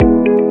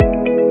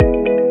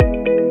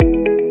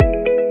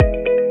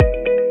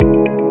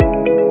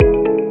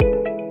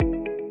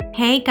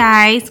Hey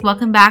guys,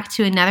 welcome back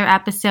to another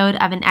episode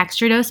of an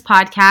Extra Dose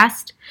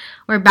podcast.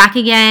 We're back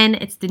again.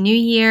 It's the new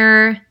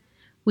year.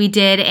 We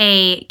did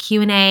a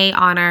Q&A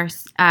on our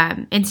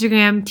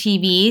Instagram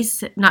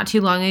TVs not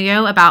too long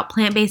ago about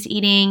plant-based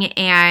eating,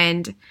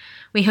 and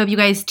we hope you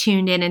guys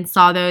tuned in and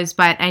saw those,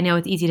 but I know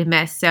it's easy to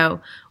miss.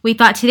 So we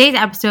thought today's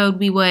episode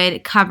we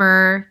would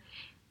cover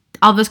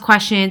all those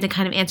questions and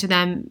kind of answer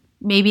them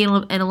maybe in a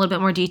little bit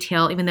more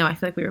detail, even though I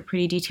feel like we were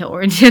pretty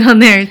detail-oriented on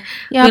there.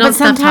 Yeah, but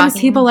sometimes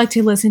people like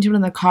to listen to it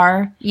in the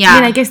car. Yeah. I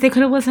mean, I guess they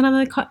could have listened on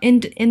the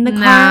in the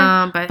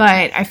car, but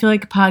I feel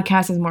like a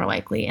podcast is more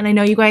likely. And I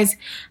know you guys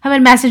have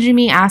been messaging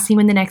me asking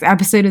when the next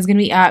episode is going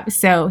to be up,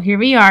 so here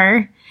we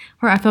are.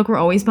 I feel like we're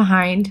always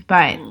behind,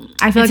 but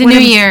I feel it's like a new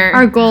year.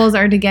 Our goals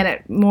are to get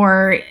it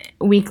more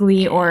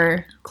weekly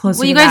or closer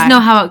Well, you to guys that. know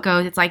how it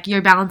goes. It's like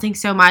you're balancing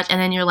so much, and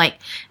then you're like,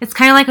 it's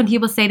kind of like when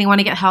people say they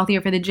want to get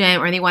healthier for the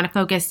gym or they want to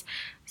focus.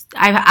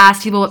 I've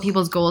asked people what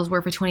people's goals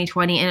were for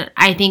 2020, and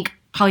I think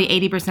probably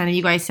 80% of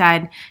you guys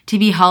said to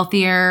be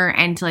healthier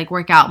and to like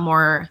work out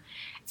more.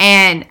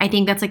 And I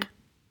think that's like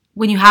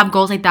when you have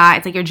goals like that,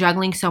 it's like you're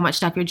juggling so much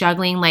stuff. You're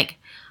juggling like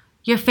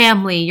your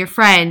family, your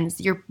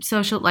friends, your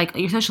social life,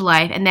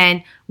 and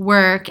then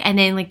work, and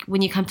then like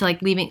when you come to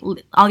like leaving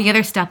all the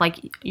other stuff, like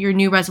your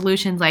new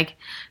resolutions, like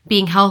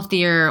being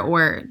healthier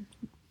or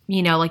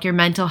like your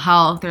mental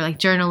health or like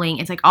journaling,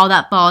 it's like all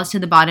that falls to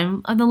the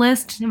bottom of the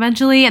list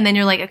eventually, and then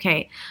you're like,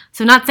 okay,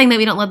 so not saying that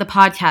we don't love the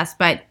podcast,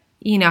 but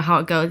you know how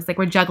it goes. It's like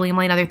we're juggling a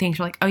million other things.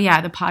 We're like, oh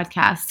yeah, the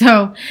podcast.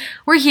 So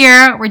we're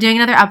here. We're doing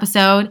another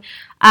episode.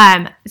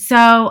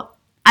 So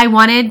I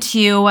wanted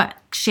to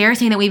share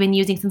something that we've been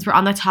using since we're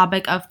on the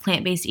topic of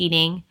plant-based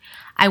eating.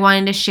 I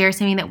wanted to share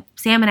something that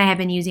Sam and I have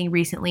been using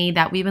recently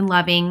that we've been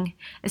loving,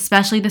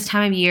 especially this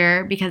time of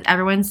year because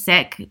everyone's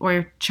sick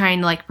or trying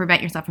to like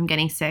prevent yourself from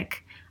getting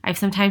sick. I've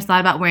sometimes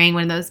thought about wearing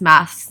one of those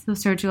masks, those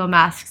surgical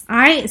masks.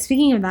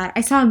 Speaking of that,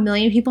 I saw a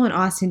million people in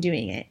Austin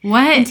doing it.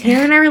 What? And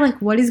Taylor and I were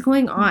like, what is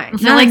going on?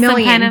 Not like a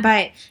million, kind of...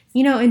 but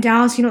in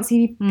Dallas you don't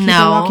see people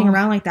walking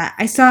around like that.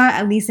 I saw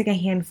at least like a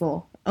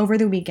handful over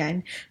the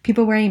weekend,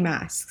 people wearing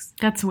masks.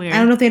 That's weird. I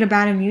don't know if they had a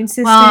bad immune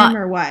system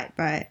or what,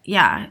 but...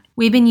 Yeah.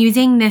 We've been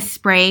using this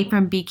spray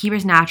from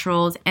Beekeepers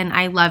Naturals, and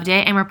I loved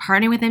it, and we're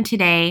partnering with them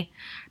today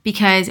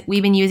because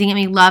we've been using it,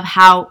 and we love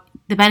how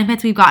the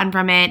benefits we've gotten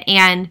from it,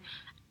 and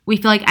we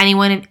feel like any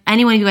one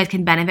of you guys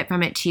can benefit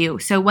from it too.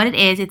 So what it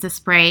is, it's a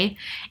spray,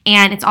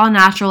 and it's all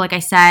natural, like I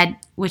said,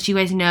 which you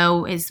guys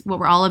know is what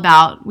we're all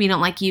about. We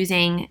don't like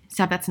using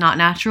stuff that's not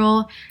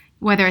natural,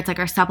 whether it's like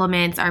our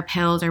supplements, our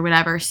pills, or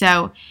whatever.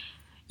 So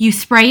you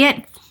spray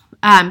it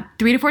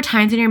 3 to 4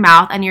 times in your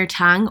mouth and your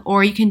tongue,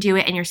 or you can do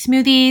it in your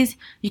smoothies.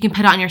 You can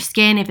put it on your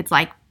skin if it's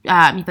like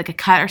a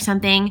cut or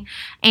something.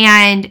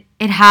 And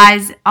it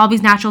has all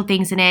these natural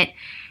things in it.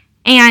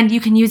 And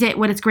you can use it.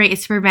 What it's great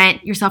is to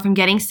prevent yourself from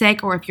getting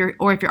sick, or if you're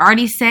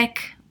already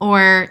sick,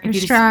 or if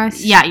you're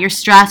stressed. You're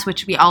stressed,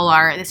 which we all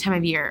are this time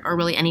of year, or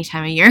really any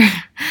time of year.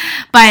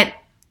 But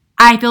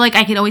I feel like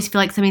I could always feel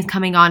like something's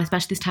coming on,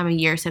 especially this time of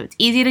year. So it's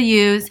easy to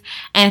use.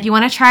 And if you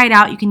want to try it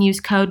out, you can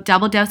use code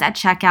DOUBLEDOSE at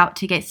checkout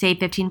to save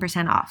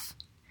 15% off.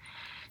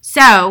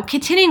 So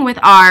continuing with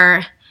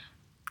our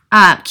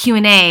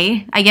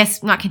Q&A, I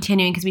guess not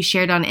continuing because we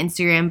shared it on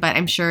Instagram, but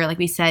I'm sure, like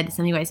we said,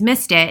 some of you guys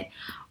missed it.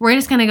 We're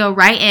just going to go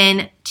right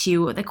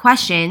into the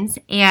questions,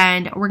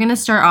 and we're going to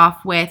start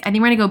off with, I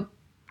think we're not going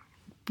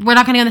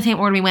to go in the same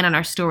order we went on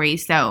our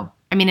stories, in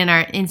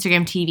our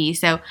Instagram TV.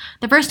 So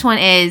the first one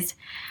is,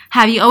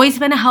 have you always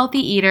been a healthy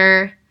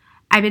eater?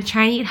 I've been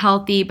trying to eat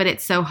healthy, but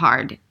it's so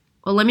hard.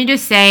 Well, let me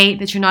just say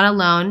that you're not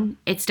alone.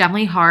 It's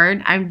definitely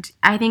hard.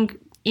 I think,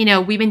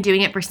 we've been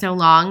doing it for so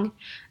long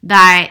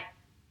that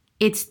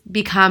it's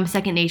become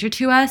second nature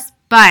to us.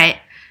 But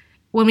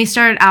when we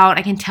started out,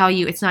 I can tell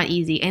you it's not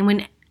easy.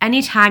 And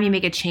anytime you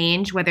make a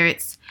change, whether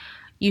it's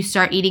you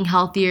start eating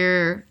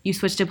healthier, you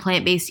switch to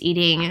plant-based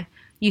eating,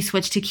 you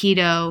switch to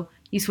keto,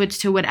 you switch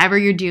to whatever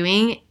you're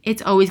doing,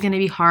 it's always going to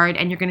be hard,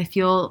 and you're going to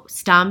feel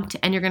stumped,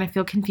 and you're going to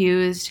feel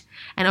confused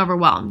and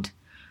overwhelmed.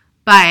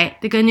 But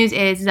the good news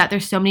is that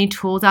there's so many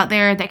tools out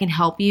there that can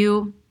help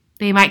you.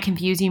 They might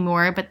confuse you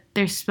more, but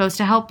they're supposed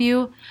to help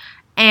you.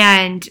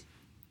 And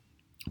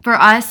for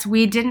us,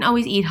 we didn't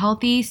always eat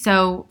healthy,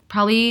 so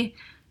probably,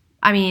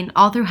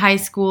 all through high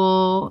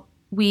school,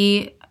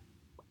 we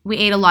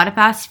ate a lot of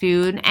fast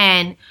food,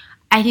 and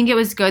I think it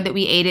was good that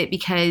we ate it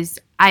because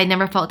I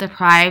never felt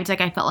deprived. Like,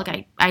 I felt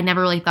like I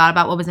never really thought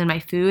about what was in my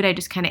food. I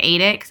just kind of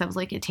ate it because I was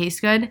like, it tastes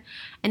good.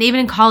 And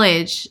even in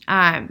college,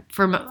 I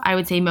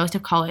would say most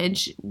of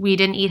college, we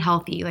didn't eat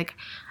healthy. Like,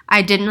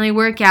 I didn't really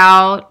work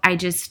out. I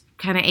just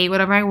kind of ate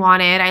whatever I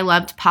wanted. I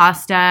loved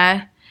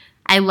pasta.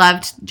 I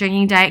loved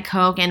drinking Diet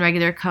Coke and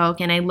regular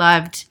Coke. And I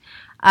loved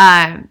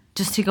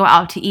just to go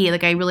out to eat.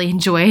 Like, I really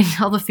enjoyed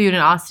all the food in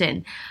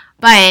Austin.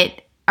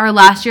 But our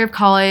last year of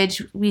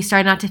college, we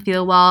started not to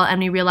feel well,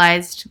 and we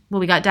realized,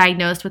 we got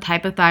diagnosed with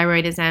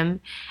hypothyroidism,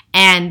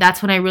 and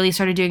that's when I really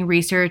started doing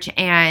research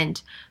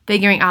and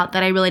figuring out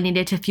that I really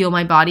needed to fuel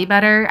my body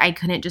better. I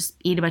couldn't just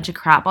eat a bunch of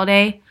crap all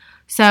day.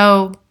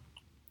 So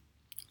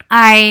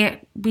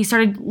we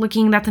started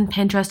looking, that's on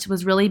Pinterest,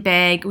 was really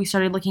big. We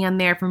started looking on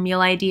there for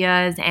meal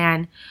ideas,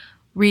 and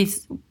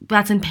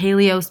that's when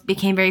paleo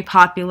became very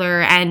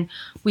popular, and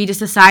we just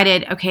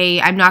decided, okay,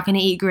 I'm not going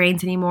to eat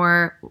grains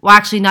anymore. Well,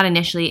 actually, not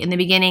initially. In the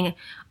beginning,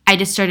 I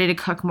just started to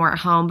cook more at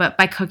home, but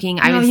by cooking,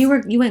 you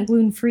went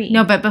gluten free.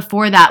 No, but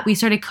before that, we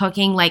started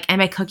cooking. Like, and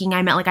by cooking,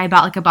 I meant like I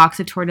bought like a box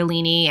of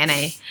tortellini, and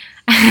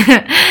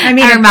I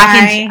made our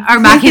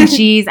mac and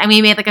cheese, and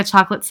we made like a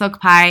chocolate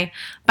silk pie.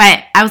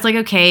 But I was like,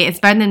 okay, it's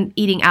better than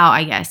eating out,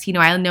 I guess. You know,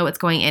 I know what's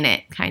going in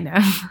it, kind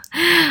of.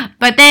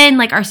 But then,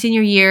 like our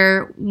senior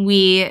year,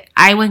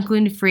 I went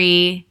gluten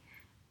free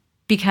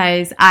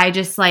because I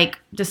just like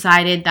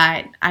decided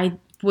that I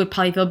would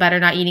probably feel better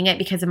not eating it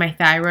because of my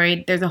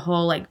thyroid. There's a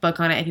whole like book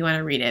on it if you want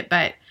to read it,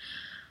 but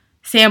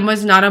Sam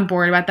was not on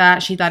board about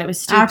that. She thought it was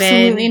stupid.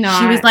 Absolutely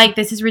not. She was like,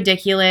 this is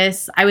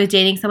ridiculous. I was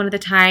dating someone at the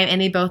time, and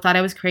they both thought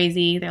I was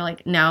crazy. They're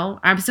like, no,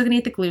 I'm still going to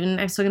eat the gluten.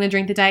 I'm still going to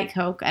drink the Diet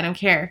Coke. I don't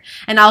care.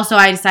 And also,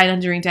 I decided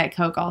to drink Diet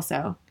Coke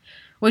also,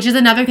 which is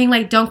another thing.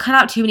 Like, don't cut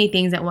out too many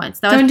things at once.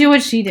 Don't do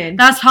what she did.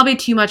 That was probably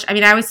too much. I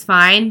mean, I was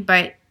fine,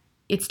 but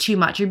it's too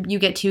much. You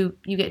get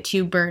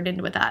too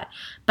burdened with that.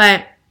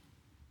 But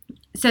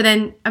so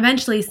then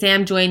eventually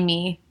Sam joined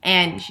me,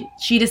 and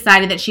she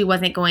decided that she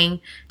wasn't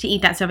going to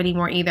eat that stuff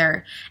anymore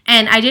either.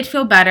 And I did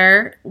feel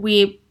better.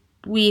 We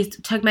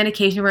took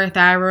medication for our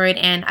thyroid,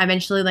 and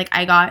eventually like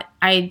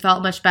I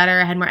felt much better.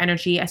 I had more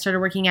energy. I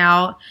started working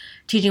out,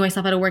 teaching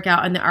myself how to work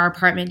out in our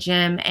apartment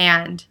gym,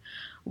 and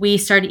we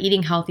started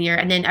eating healthier.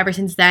 And then ever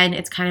since then,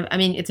 it's kind of, I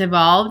mean, it's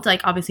evolved,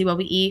 like obviously what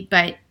we eat,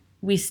 but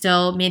we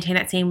still maintain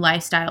that same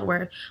lifestyle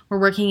where we're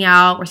working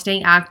out, we're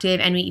staying active,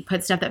 and we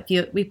put stuff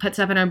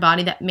in our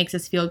body that makes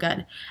us feel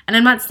good. And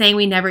I'm not saying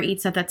we never eat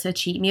stuff that's a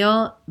cheat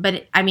meal,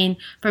 but I mean,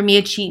 for me,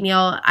 a cheat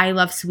meal, I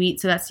love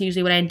sweets, so that's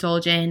usually what I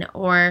indulge in.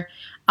 Or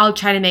I'll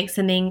try to make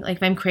something, like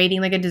if I'm craving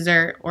like a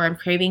dessert or I'm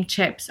craving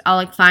chips, I'll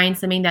like find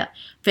something that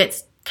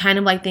fits kind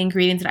of like the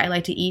ingredients that I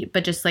like to eat,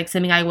 but just like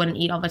something I wouldn't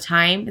eat all the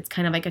time. It's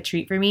kind of like a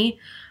treat for me.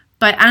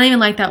 But I don't even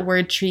like that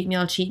word cheat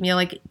meal.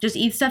 Like, just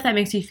eat stuff that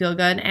makes you feel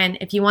good. And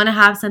if you want to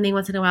have something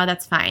once in a while,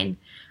 that's fine.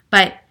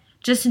 But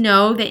just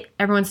know that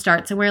everyone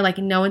starts somewhere. Like,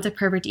 no one's a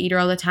perfect eater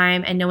all the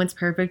time, and no one's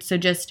perfect. So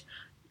just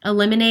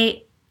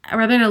eliminate.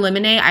 Rather than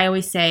eliminate, I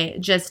always say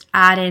just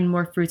add in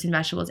more fruits and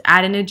vegetables.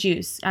 Add in a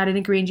juice. Add in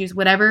a green juice.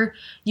 Whatever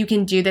you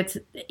can do that's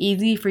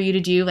easy for you to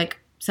do, like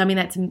something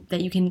that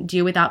you can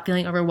do without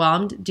feeling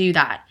overwhelmed, do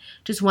that.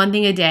 Just one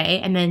thing a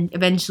day, and then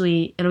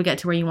eventually it'll get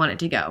to where you want it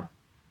to go.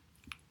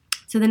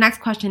 So the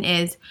next question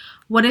is,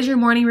 what is your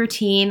morning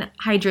routine,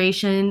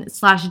 hydration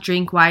 /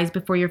 drink wise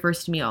before your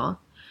first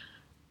meal?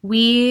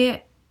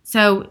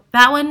 So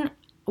that one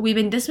we've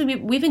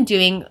been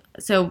doing.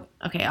 So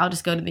okay, I'll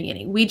just go to the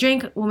beginning. We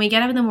drink when we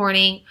get up in the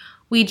morning.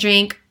 We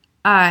drink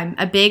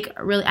a big,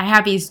 really. I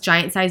have these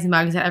giant size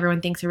mugs that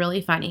everyone thinks are really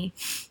funny,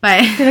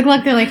 but they look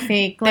like they're like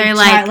fake. They're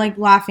like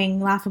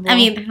laughable. I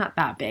mean, they're not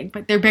that big,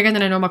 but they're bigger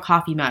than a normal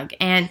coffee mug,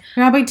 and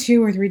they're probably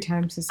 2 or 3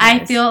 times the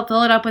size. I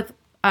fill it up with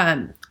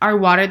our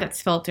water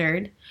that's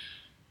filtered.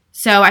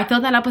 So I fill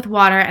that up with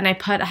water, and I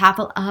put a half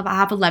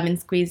a lemon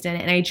squeezed in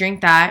it, and I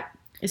drink that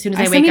as soon as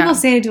I wake up. Some people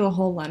say to do a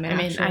whole lemon. I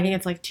mean, I think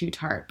it's like too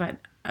tart, but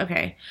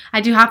okay.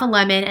 I do half a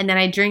lemon, and then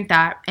I drink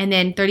that, and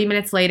then 30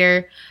 minutes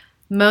later,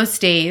 most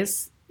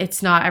days,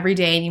 it's not every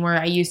day anymore.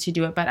 I used to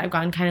do it, but I've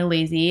gotten kind of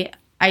lazy.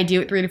 I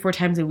do it 3 to 4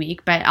 times a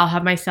week, but I'll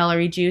have my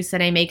celery juice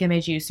that I make in my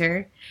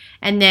juicer,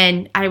 and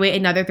then I wait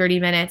another 30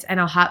 minutes,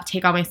 and I'll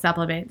take all my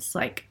supplements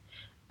like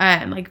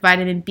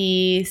vitamin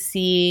B,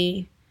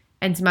 C,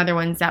 and some other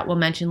ones that we'll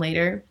mention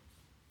later.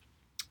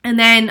 And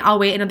then I'll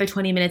wait another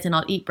 20 minutes and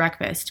I'll eat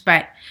breakfast.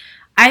 But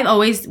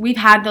we've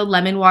had the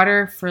lemon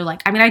water for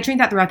I drink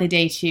that throughout the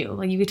day too.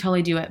 Like, you could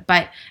totally do it.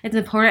 But it's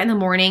important in the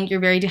morning. You're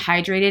very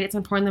dehydrated. It's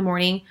important in the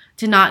morning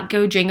to not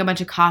go drink a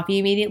bunch of coffee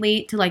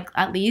immediately, to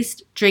at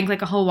least drink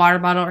a whole water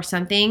bottle or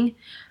something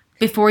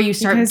before you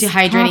start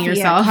dehydrating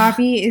yourself. Yeah,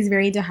 coffee is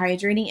very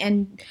dehydrating.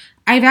 And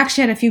I've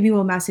actually had a few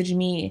people message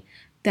me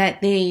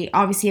that they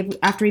obviously,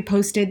 after we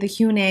posted the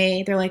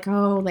Q&A, they're like,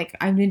 oh,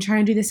 I've been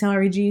trying to do the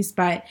celery juice,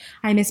 but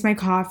I miss my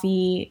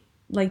coffee.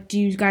 Do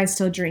you guys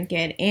still drink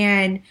it?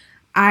 And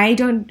I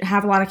don't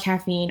have a lot of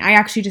caffeine. I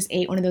actually just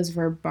ate one of those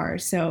Verb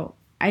bars. So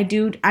I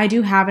do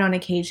have it on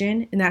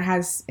occasion. And that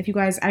has,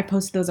 I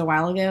posted those a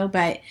while ago,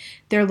 but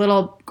they're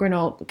little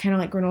granola, kind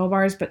of like granola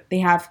bars, but they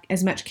have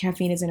as much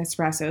caffeine as an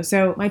espresso.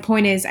 So my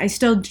point is, I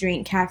still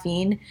drink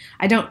caffeine.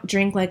 I don't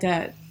drink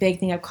a big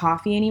thing of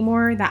coffee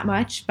anymore that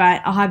much,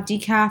 but I'll have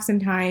decaf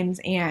sometimes,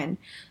 and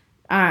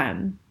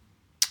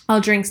I'll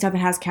drink stuff that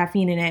has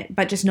caffeine in it,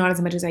 but just not as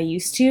much as I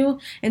used to.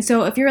 And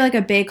so if you're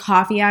a big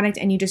coffee addict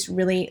and you just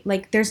really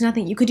there's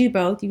nothing, you could do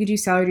both. You could do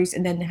celery juice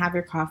and then have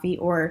your coffee,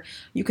 or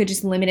you could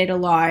just limit it a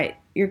lot,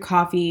 your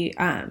coffee.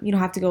 You don't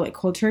have to go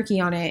cold turkey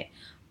on it,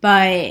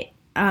 but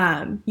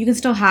you can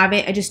still have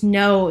it. I just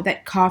know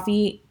that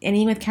coffee,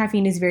 anything with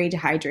caffeine, is very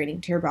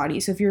dehydrating to your body.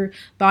 So if your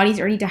body's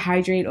already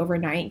dehydrated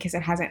overnight because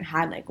it hasn't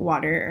had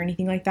water or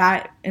anything like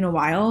that in a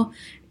while,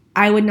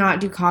 I would not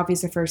do coffee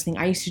as the first thing.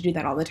 I used to do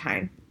that all the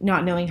time,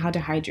 not knowing how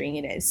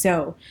dehydrating it is.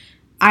 So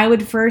I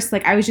would first,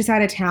 I was just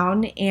out of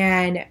town,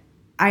 and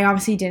I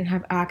obviously didn't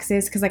have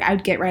access because, I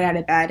would get right out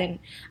of bed, and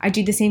I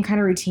do the same kind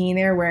of routine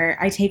there where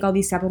I take all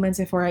these supplements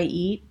before I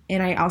eat,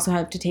 and I also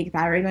have to take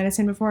thyroid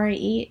medicine before I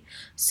eat.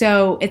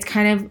 So it's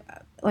kind of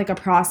like a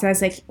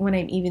process, when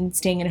I'm even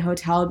staying in a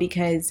hotel,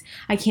 because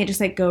I can't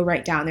just go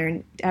right down there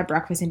and at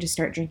breakfast and just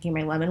start drinking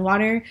my lemon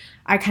water.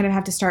 I kind of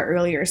have to start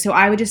earlier. So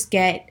I would just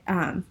get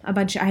I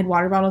had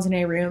water bottles in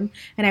my room,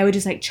 and I would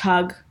just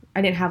chug.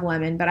 I didn't have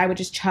lemon, but I would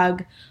just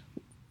chug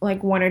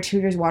 1 or 2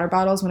 of those water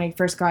bottles when I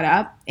first got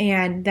up,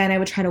 and then I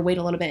would try to wait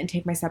a little bit and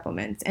take my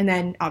supplements, and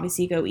then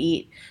obviously go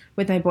eat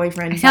with my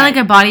boyfriend. I sound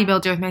like a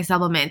bodybuilder with my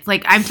supplements.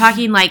 I'm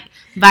talking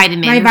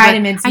vitamins. My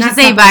vitamins. I should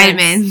say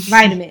vitamins.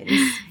 Vitamins.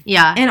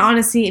 Yeah. And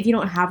honestly, if you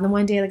don't have them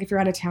one day, if you're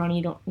out of town and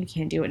you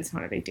can't do it, it's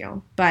not a big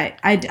deal. But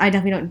I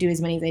definitely don't do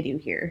as many as I do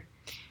here.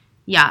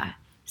 Yeah.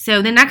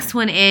 So the next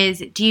one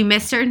is, do you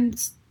miss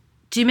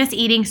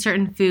eating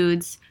certain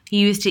foods you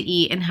used to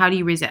eat, and how do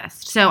you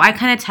resist? So I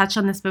kind of touched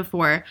on this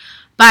before,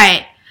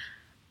 but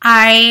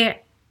I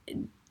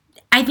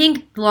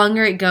think the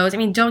longer it goes,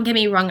 don't get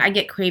me wrong, I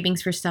get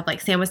cravings for stuff.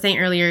 Like Sam was saying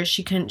earlier,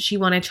 she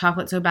wanted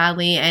chocolate so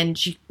badly, and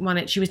she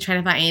was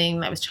trying to find anything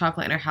that was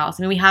chocolate in her house.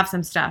 We have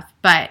some stuff,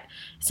 but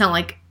it's not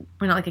like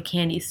we're not like a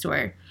candy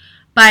store.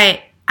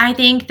 But I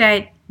think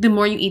that the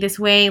more you eat this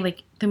way,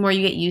 the more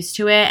you get used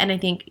to it, and I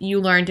think you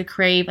learn to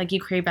crave, you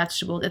crave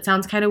vegetables. It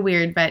sounds kind of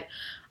weird, but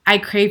I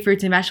crave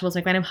fruits and vegetables.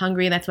 When I'm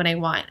hungry, that's what I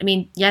want.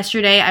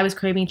 Yesterday I was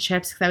craving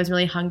chips because I was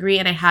really hungry,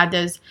 and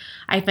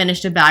I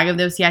finished a bag of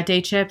those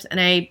Siete chips,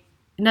 and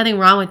nothing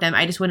wrong with them.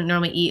 I just wouldn't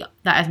normally eat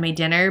that as my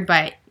dinner,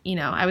 but,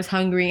 I was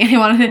hungry and I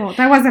wanted to. Well,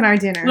 that wasn't our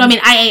dinner. Well,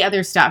 I ate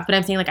other stuff, but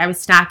I'm saying, I was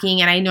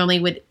snacking, and I normally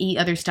would eat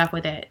other stuff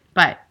with it.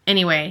 But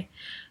anyway,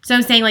 so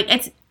I'm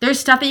saying, there's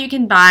stuff that you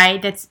can buy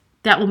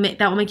that will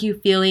make you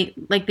feel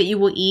that you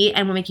will eat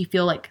and will make you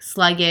feel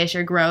sluggish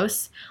or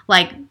gross.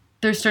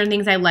 There's certain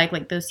things I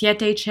like those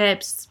Siete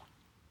chips.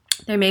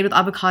 They're made with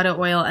avocado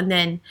oil. And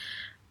then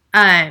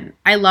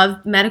I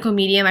love Medical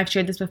Medium. I've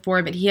shared this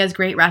before, but he has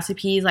great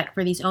recipes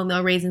for these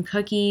oatmeal raisin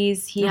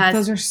cookies.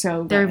 Those are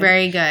so good. They're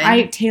very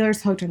good.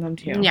 Taylor's hooked on them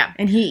too. Yeah.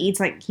 And he eats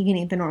he can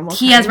eat the normal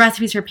He has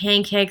recipes for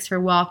pancakes,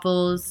 for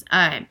waffles.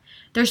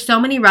 There's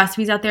so many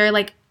recipes out there.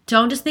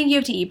 Don't just think you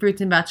have to eat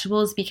fruits and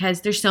vegetables, because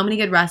there's so many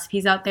good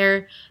recipes out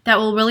there that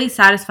will really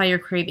satisfy your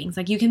cravings.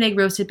 You can make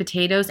roasted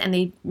potatoes, and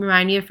they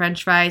remind me of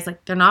French fries.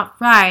 They're not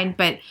fried,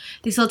 but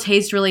they still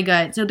taste really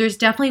good. So there's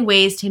definitely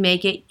ways to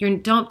make it.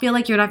 Don't feel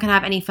like you're not going to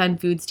have any fun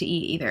foods to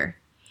eat either.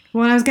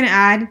 Well, I was going to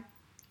add,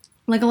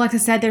 Alexa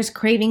said, there's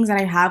cravings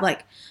that I have.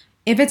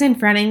 If it's in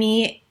front of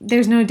me,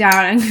 there's no doubt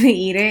I'm going to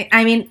eat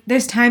it.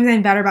 There's times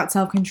I'm better about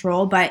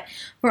self-control, but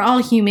we're all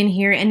human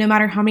here, and no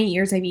matter how many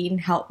years I've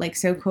eaten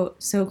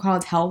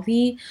so-called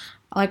healthy,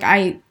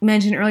 I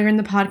mentioned earlier in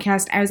the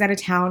podcast, I was out of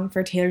town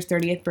for Taylor's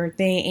 30th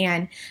birthday,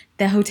 and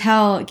the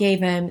hotel gave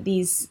him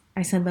these.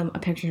 I sent them a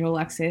picture to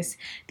Alexis.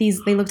 They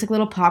looked like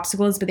little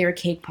popsicles, but they were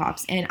cake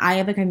pops. And I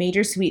have a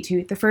major sweet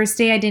tooth. The first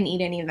day I didn't eat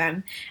any of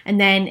them.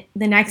 And then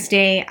the next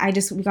day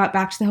we got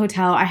back to the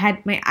hotel.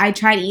 I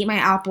tried to eat my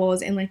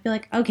apples and feel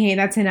okay,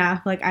 that's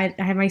enough. I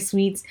have my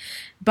sweets.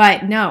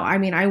 But no,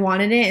 I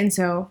wanted it, and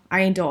so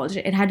I indulged.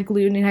 It had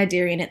gluten, it had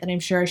dairy in it that I'm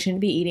sure I shouldn't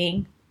be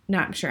eating.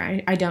 Not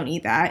sure. I don't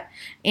eat that.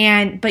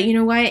 But you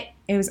know what?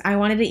 I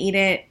wanted to eat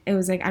it. It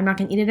was I'm not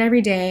going to eat it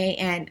every day.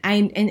 And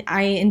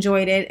I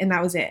enjoyed it, and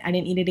that was it. I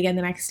didn't eat it again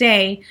the next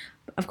day.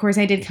 Of course,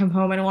 I did come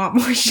home and want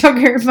more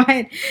sugar,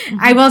 but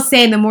I will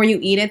say the more you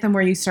eat it, the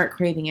more you start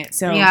craving it.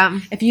 So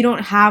if you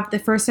don't have, the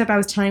first step, I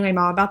was telling my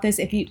mom about this,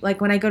 if you,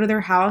 when I go to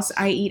their house,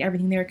 I eat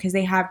everything there because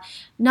they have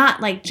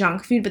not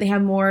junk food, but they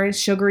have more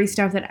sugary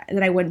stuff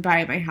that I wouldn't buy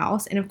at my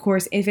house. And of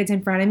course, if it's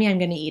in front of me, I'm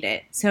going to eat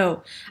it.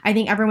 So I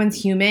think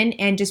everyone's human,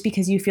 and just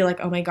because you feel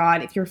oh my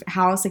God, if your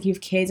house, you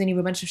have kids and you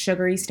have a bunch of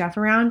sugary stuff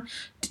around,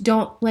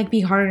 don't be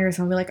hard on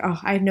yourself and be oh,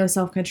 I have no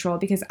self-control,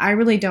 because I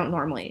really don't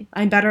normally.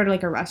 I'm better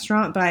at a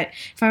restaurant, but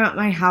if I'm at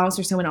my house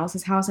or someone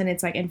else's house and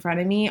it's in front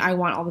of me, I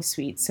want all the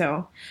sweets.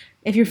 So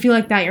if you feel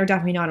like that, you're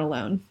definitely not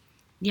alone.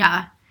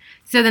 Yeah.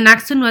 So the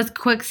next one was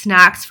quick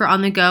snacks for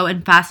on the go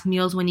and fast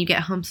meals when you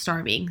get home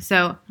starving.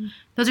 So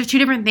those are two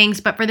different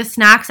things, but for the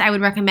snacks, I would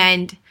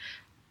recommend,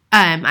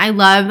 I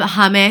love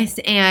hummus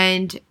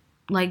and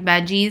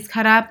veggies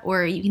cut up,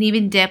 or you can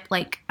even dip,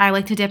 I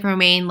like to dip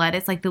romaine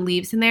lettuce, the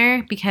leaves in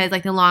there, because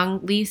the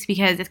long leaves,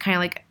 because it's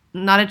kind of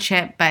not a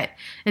chip, but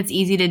it's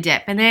easy to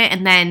dip in it.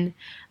 And then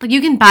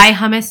you can buy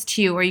hummus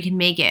too, or you can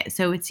make it,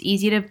 so it's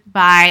easy to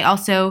buy.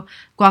 Also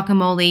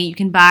guacamole you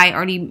can buy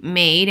already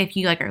made if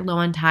you are low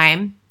on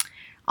time.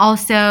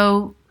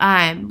 Also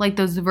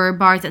those Verb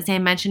bars that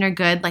Sam mentioned are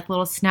good,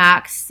 little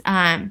snacks.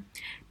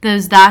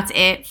 Those That's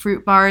It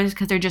fruit bars,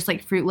 because they're just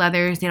fruit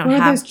leathers. They don't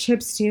have those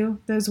chips too.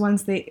 Those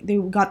ones they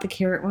got the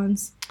carrot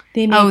ones.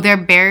 They're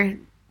bear.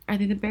 Are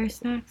they the bear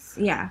snacks?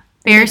 Yeah.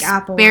 Bear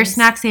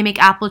snacks, they make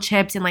apple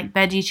chips and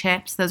veggie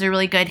chips. Those are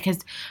really good because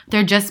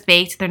they're just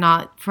baked. They're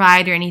not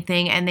fried or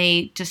anything, and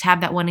they just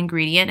have that one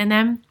ingredient in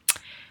them.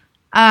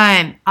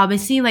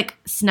 Obviously, like,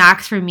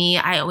 snacks for me,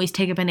 I always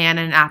take a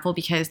banana and an apple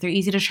because they're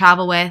easy to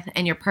travel with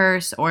in your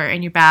purse or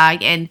in your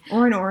bag,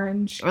 or an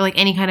orange, or like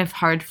any kind of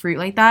hard fruit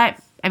like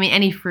that. I mean,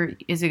 any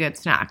fruit is a good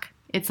snack.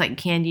 It's like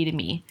candy to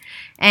me.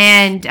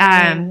 And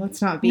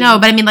let's not be. No,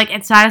 but I mean, like,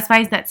 it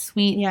satisfies that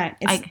sweet. Yeah,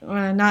 it's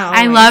not always.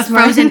 I love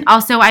frozen.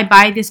 Also, I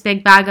buy this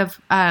big bag of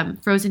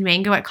frozen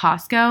mango at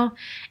Costco,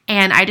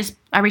 and I just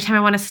every time I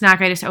want a snack,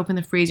 I just open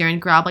the freezer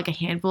and grab like a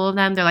handful of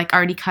them. They're like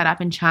already cut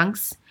up in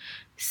chunks.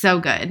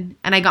 So good.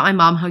 And I got my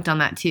mom hooked on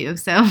that too.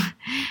 So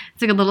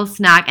it's like a little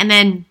snack. And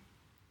then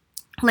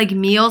like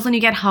meals when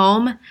you get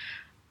home,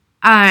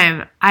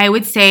 I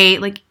would say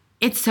like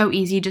it's so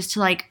easy just to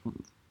like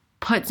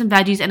put some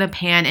veggies in a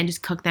pan and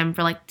just cook them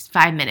for like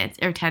 5 minutes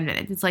or 10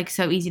 minutes. It's like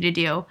so easy to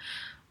do.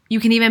 You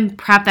can even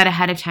prep that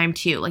ahead of time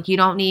too. Like you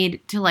don't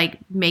need to like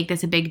make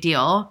this a big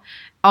deal.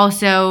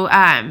 Also,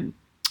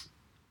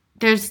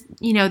 there's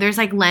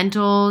like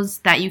lentils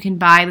that you can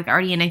buy like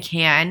already in a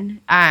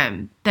can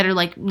that are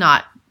like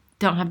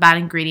don't have bad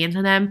ingredients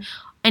in them.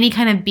 Any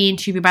kind of bean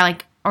too, you buy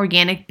like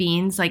organic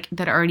beans like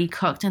that are already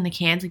cooked in the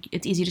cans. Like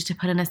it's easy just to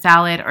put in a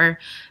salad or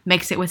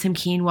mix it with some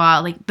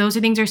quinoa. Like those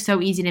things are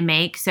so easy to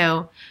make.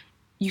 So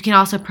you can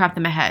also prep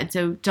them ahead.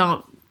 So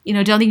don't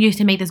think you have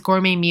to make this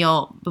gourmet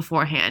meal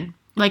beforehand.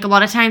 Like a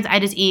lot of times I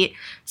just eat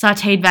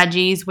sauteed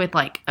veggies with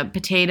like a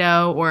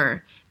potato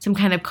or some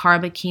kind of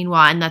carb like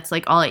quinoa, and that's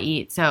like all I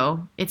eat.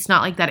 So it's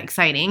not like that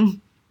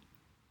exciting.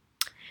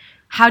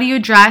 How do you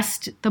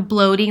address the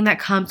bloating that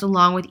comes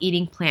along with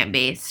eating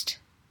plant-based?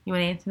 You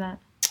want to answer that?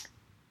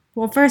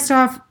 Well, first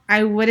off,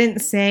 I wouldn't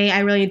say I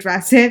really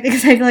address it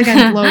because I feel like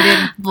I'm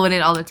bloated.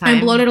 Bloated all the time. I'm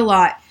bloated a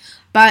lot.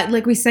 But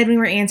like we said when we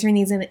were answering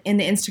these in the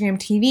Instagram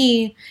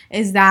TV,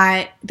 is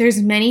that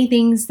there's many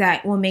things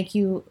that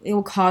it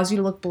will cause you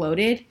to look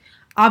bloated.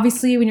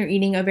 Obviously, when you're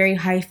eating a very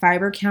high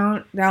fiber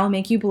count, that will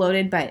make you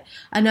bloated. But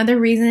another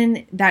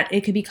reason that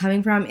it could be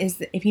coming from is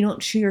that if you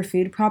don't chew your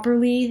food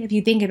properly. If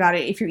you think about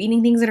it, if you're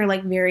eating things that are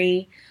like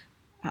very,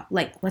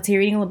 like let's say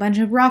you're eating a bunch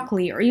of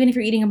broccoli, or even if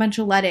you're eating a bunch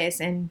of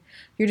lettuce and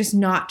you're just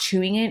not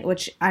chewing it,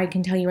 which I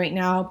can tell you right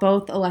now,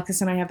 both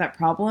Alexis and I have that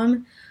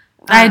problem.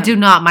 I do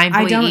not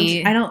mindfully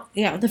eat.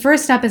 Yeah, the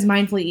first step is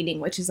mindful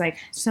eating, which is like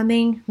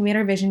something we made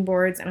our vision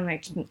boards, and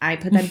I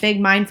put that big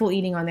mindful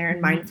eating on there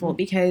and mindful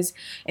because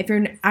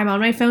I'm on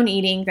my phone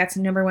eating, that's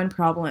the number one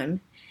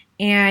problem.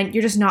 And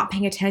you're just not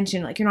paying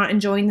attention. Like, you're not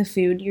enjoying the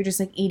food. You're just,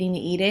 like, eating to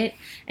eat it.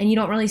 And you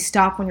don't really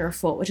stop when you're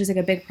full, which is, like,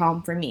 a big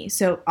problem for me.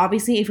 So,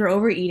 obviously, if you're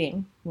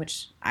overeating,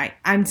 which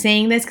I'm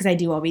saying this because I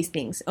do all these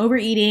things.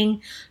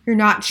 Overeating, you're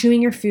not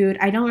chewing your food.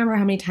 I don't remember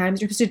how many times.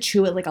 You're supposed to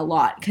chew it, like, a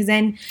lot. Because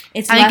then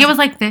it's I think it was,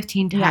 like,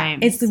 15 times.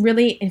 Yeah, it's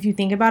really, if you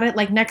think about it,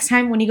 like, next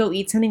time when you go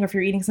eat something, or if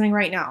you're eating something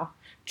right now,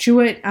 chew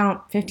it,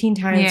 15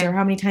 times or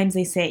how many times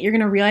they say it. You're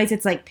going to realize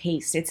it's, like,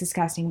 paste. It's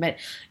disgusting. But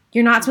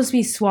you're not supposed to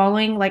be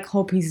swallowing, like,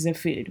 whole pieces of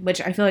food, which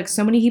I feel like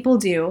so many people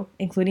do,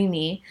 including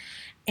me.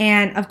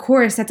 And, of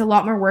course, that's a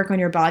lot more work on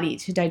your body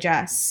to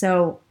digest.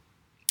 So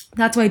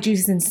that's why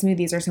juices and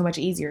smoothies are so much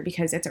easier,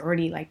 because it's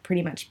already, like,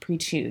 pretty much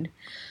pre-chewed.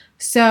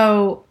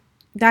 So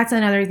that's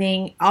another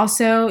thing.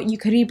 Also, you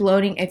could be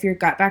bloating if your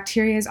gut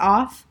bacteria is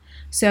off.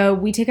 So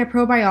we take a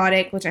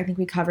probiotic, which I think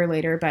we cover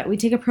later, but we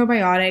take a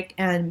probiotic,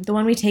 and the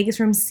one we take is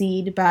from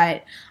Seed,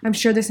 but I'm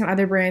sure there's some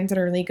other brands that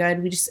are really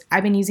good.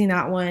 I've been using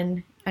that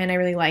one, and I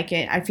really like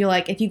it. I feel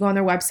like if you go on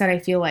their website, I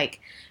feel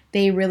like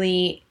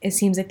it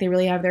seems like they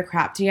really have their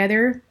crap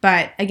together.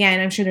 But again,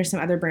 I'm sure there's some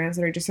other brands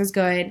that are just as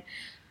good.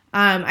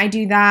 I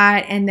do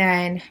that, and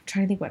then I'm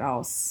trying to think what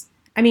else.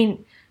 I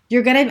mean,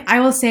 I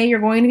will say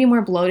you're going to be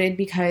more bloated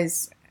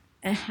because,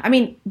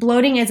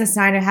 bloating is a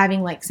sign of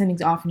having, like,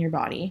 something's off in your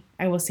body.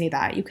 I will say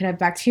that. You could have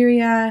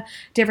bacteria,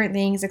 different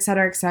things, et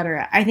cetera, et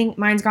cetera. I think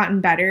mine's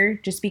gotten better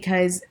just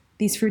because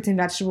these fruits and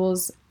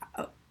vegetables,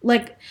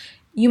 like,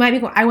 you might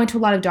be I went to a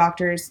lot of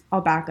doctors.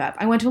 I'll back up.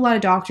 I went to a lot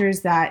of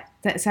doctors that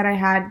said I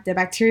had the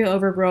bacterial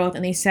overgrowth,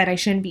 and they said I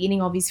shouldn't be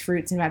eating all these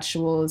fruits and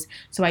vegetables.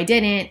 So I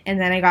didn't, and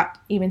then I got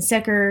even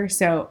sicker.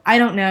 So I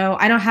don't know.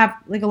 I don't have,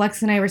 like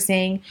Alexa and I were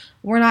saying,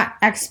 we're not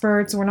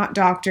experts. We're not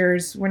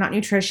doctors. We're not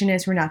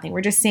nutritionists. We're nothing.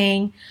 We're just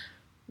saying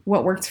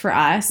what works for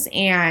us.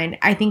 And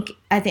I think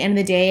at the end of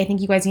the day, I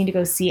think you guys need to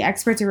go see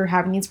experts if you're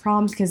having these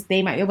problems, because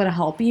they might be able to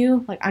help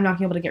you. Like, I'm not going to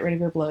be able to get rid of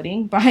your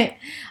bloating, but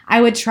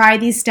I would try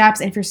these steps.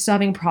 And if you're still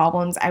having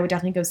problems, I would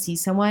definitely go see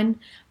someone.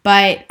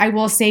 But I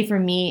will say, for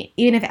me,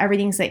 even if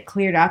everything's, like,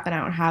 cleared up and I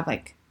don't have,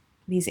 like,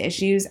 these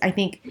issues, I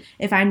think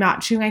if I'm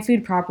not chewing my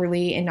food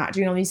properly and not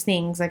doing all these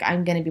things, like,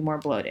 I'm going to be more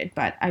bloated.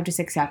 But I've just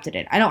accepted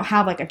it. I don't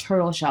have, like, a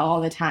turtle shell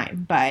all the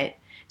time, but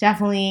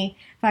definitely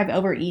if I've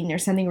overeaten or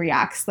something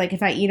reacts, like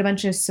if I eat a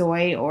bunch of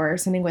soy or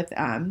something with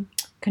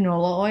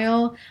canola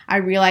oil, I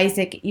realize,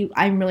 like,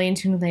 I'm really in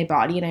tune with my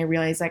body, and I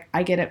realize, like,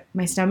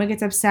 my stomach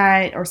gets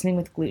upset, or something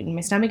with gluten.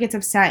 My stomach gets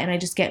upset, and I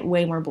just get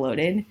way more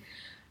bloated.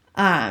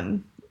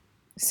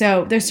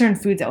 So there's certain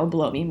foods that will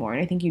bloat me more,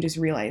 and I think you just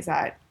realize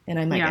that, and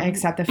I'm like, I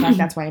accept the fact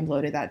that's why I'm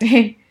bloated that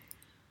day.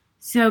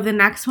 So the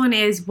next one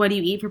is, what do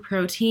you eat for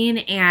protein?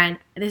 And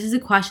this is a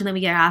question that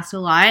we get asked a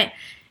lot,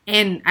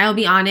 and I'll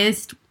be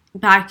honest,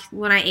 back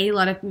when I ate a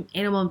lot of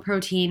animal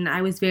protein,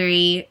 I was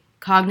very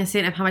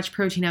cognizant of how much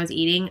protein I was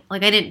eating.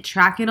 Like, I didn't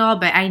track it all,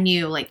 but I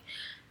knew, like,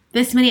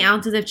 this many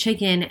ounces of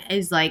chicken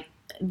is, like,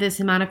 this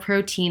amount of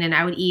protein, and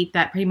I would eat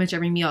that pretty much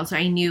every meal. So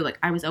I knew, like,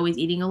 I was always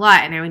eating a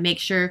lot, and I would make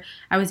sure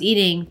I was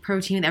eating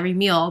protein with every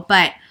meal.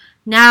 But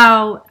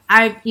now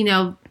I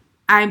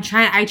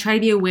try to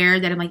be aware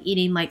that I'm, like,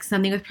 eating, like,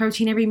 something with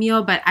protein every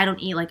meal, but I don't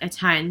eat, like, a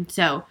ton.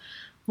 So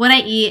what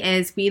I eat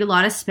is we eat a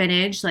lot of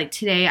spinach. Like,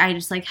 today I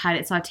just, like, had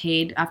it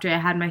sauteed after I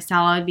had my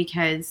salad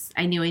because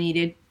I knew I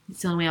needed.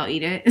 It's the only way I'll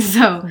eat it.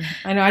 So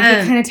I know I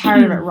get kind of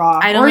tired of it raw.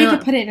 Or you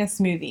could put it in a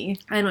smoothie.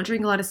 I don't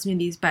drink a lot of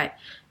smoothies, but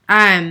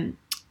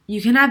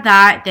you can have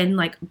that. Then,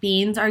 like,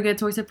 beans are a good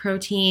source of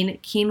protein.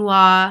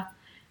 Quinoa.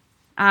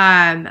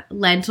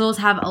 Lentils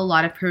have a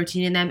lot of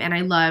protein in them, and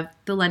I love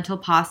the lentil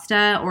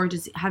pasta, or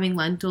just having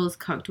lentils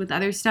cooked with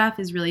other stuff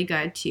is really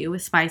good too,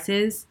 with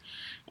spices.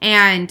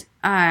 And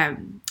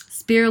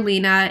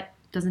spirulina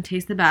doesn't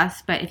taste the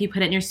best, but if you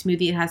put it in your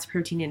smoothie, it has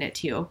protein in it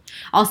too.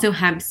 Also,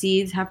 hemp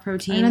seeds have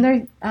protein.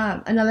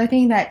 Another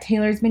thing that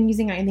Taylor's been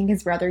using, I think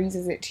his brother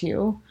uses it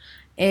too,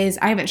 is,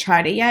 I haven't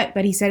tried it yet,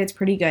 but he said it's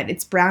pretty good.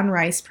 It's brown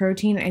rice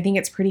protein. I think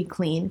it's pretty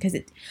clean because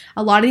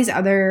a lot of these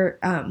other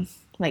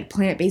like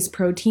plant-based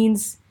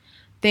proteins,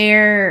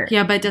 but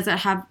does it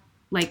have,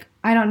 like,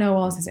 I don't know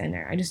what else is in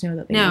there. I just know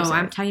that they use it.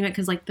 I'm talking about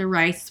because, like, the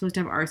rice is supposed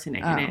to have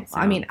arsenic in it. So.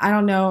 I mean, I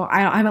don't know.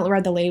 I haven't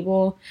read the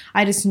label.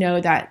 I just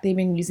know that they've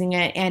been using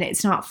it, and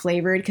it's not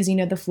flavored because, you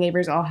know, the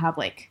flavors all have,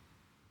 like,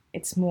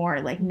 it's more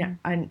like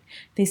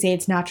they say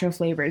it's natural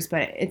flavors,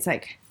 but it's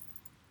like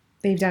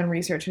they've done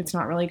research. It's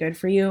not really good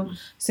for you.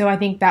 So I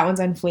think that one's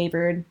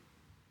unflavored.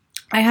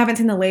 I haven't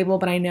seen the label,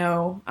 but I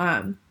know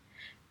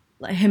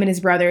him and his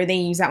brother, they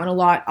use that one a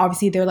lot.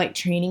 Obviously, they're, like,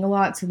 training a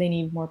lot, so they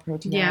need more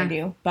protein than I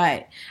do.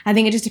 But I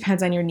think it just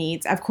depends on your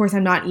needs. Of course,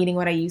 I'm not eating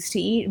what I used to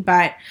eat,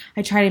 but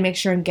I try to make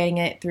sure I'm getting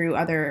it through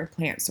other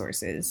plant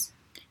sources.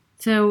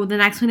 So the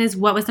next one is,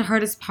 what was the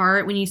hardest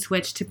part when you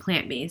switched to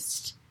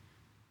plant-based?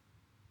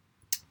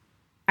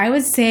 I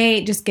would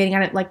say just getting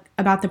out of, like,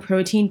 about the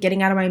protein,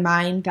 getting out of my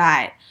mind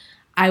that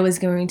I was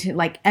going to,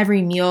 like,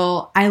 every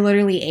meal I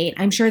literally ate.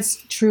 I'm sure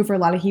it's true for a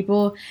lot of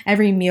people.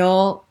 Every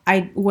meal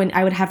I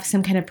would have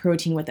some kind of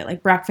protein with it.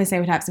 Like, breakfast, I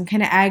would have some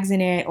kind of eggs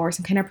in it or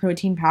some kind of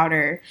protein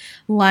powder.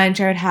 Lunch,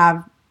 I would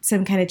have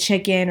some kind of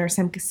chicken or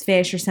some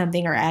fish or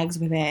something, or eggs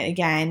with it.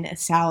 Again, a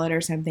salad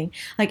or something.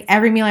 Like,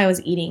 every meal I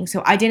was eating.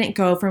 So I didn't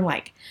go from,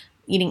 like,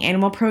 eating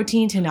animal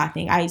protein to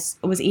nothing. I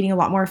was eating a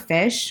lot more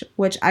fish,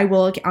 which I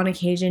will on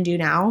occasion do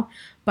now,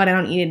 but I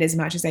don't eat it as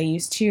much as I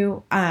used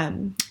to.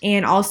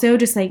 And also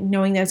just, like,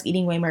 knowing that I was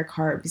eating way more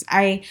carbs.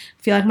 I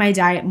feel like my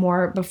diet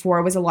more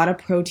before was a lot of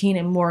protein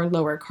and more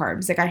lower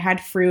carbs. Like, I had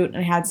fruit and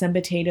I had some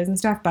potatoes and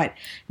stuff, but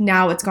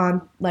now it's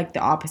gone, like, the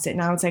opposite.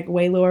 Now it's, like,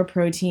 way lower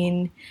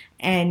protein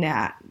and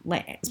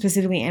like,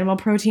 specifically animal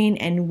protein,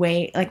 and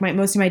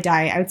most of my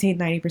diet, I would say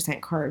 90%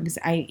 carbs.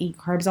 I eat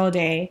carbs all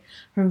day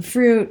from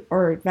fruit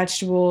or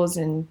vegetables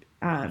and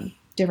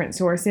different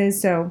sources.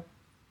 So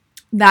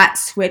that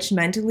switch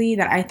mentally,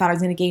 that I thought I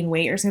was going to gain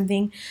weight or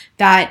something,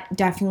 that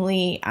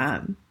definitely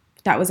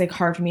that was, like,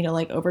 hard for me to,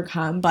 like,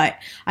 overcome. But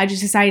I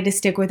just decided to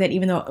stick with it,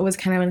 even though it was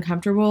kind of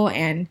uncomfortable,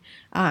 and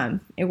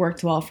it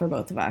worked well for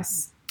both of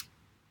us.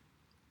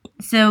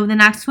 So the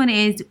next one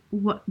is,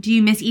 do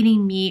you miss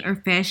eating meat or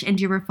fish, and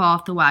do you ever fall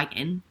off the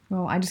wagon?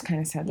 Well, I just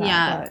kind of said that.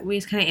 Yeah, we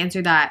just kind of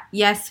answered that.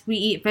 Yes, we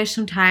eat fish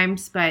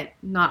sometimes, but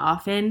not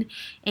often.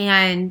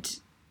 And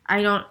I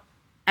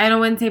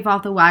wouldn't say fall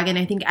off the wagon.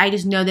 I think I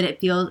just know that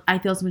I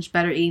feel so much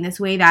better eating this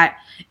way that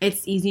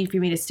it's easy for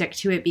me to stick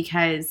to it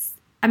because,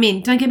 I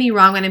mean, don't get me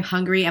wrong, when I'm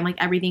hungry, I'm like,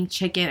 everything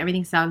chicken,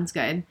 everything sounds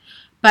good.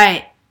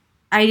 But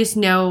I just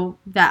know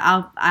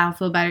that I'll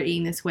feel better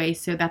eating this way,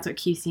 so that's what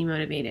keeps me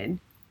motivated.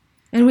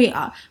 And we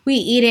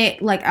eat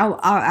it, like, I'll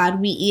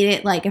add, we eat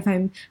it, like, if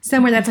I'm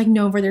somewhere that's, like,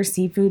 known for their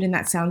seafood and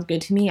that sounds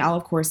good to me, I'll,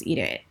 of course, eat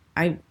it.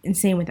 And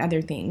same with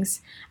other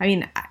things. I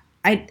mean,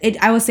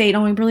 I will say it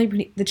only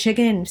really, the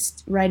chicken and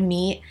red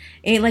meat,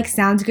 it, like,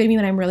 sounds good to me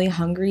when I'm really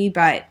hungry,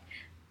 but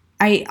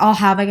I'll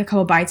have, like, a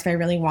couple bites if I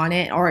really want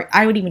it, or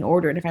I would even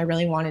order it if I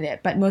really wanted it.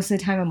 But most of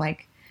the time I'm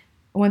like,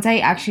 once I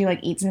actually, like,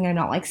 eat something, I'm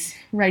not, like,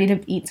 ready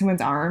to eat someone's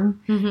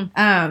arm.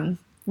 Mm-hmm.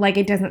 Like,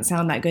 it doesn't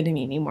sound that good to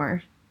me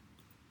anymore.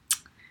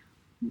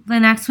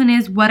 The next one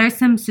is, what are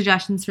some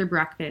suggestions for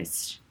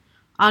breakfast?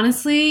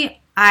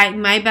 Honestly,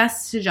 my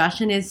best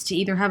suggestion is to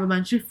either have a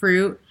bunch of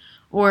fruit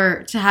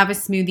or to have a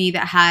smoothie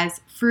that has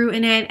fruit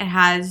in it. It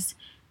has,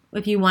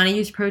 if you want to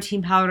use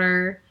protein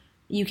powder,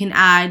 you can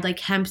add, like,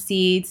 hemp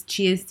seeds,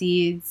 chia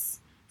seeds,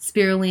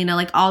 spirulina,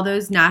 like, all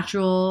those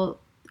natural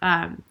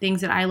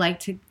things that I like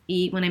to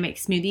eat when I make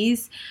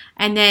smoothies.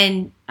 And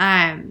then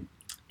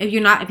if you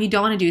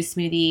don't want to do a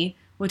smoothie,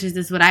 which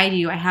is what I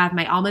do, I have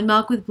my almond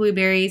milk with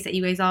blueberries that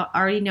you guys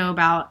already know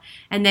about.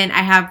 And then I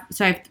have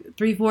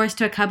 3/4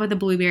 to a cup of the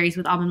blueberries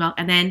with almond milk.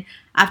 And then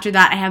after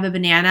that, I have a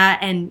banana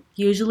and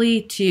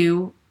usually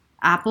 2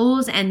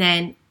 apples. And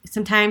then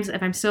sometimes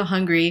if I'm still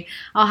hungry,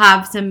 I'll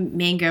have some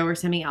mango or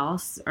something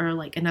else, or,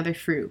 like, another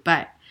fruit.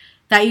 But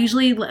that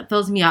usually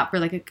fills me up for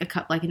like a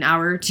cup, like an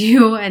hour or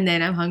two, and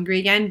then I'm hungry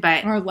again.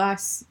 But or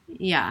less.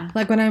 Yeah.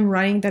 Like when I'm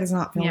running, that does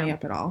not fill me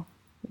up at all.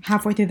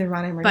 Halfway through the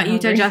run, I'm But you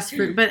digest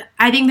fruit. But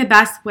I think the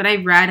best, what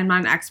I've read, I'm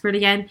not an expert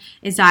again,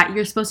 is that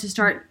you're supposed to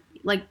start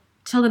like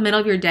till the middle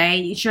of your day.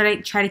 You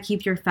should try to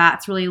keep your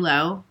fats really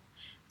low,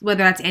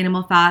 whether that's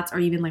animal fats or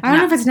even like I don't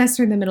know if it's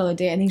necessarily in the middle of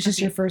the day. I think it's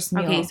just your first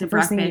meal. Okay, so the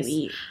first breakfast. Thing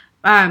you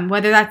eat.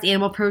 Whether that's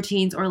animal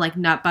proteins or like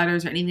nut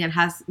butters or anything that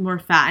has more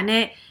fat in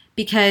it,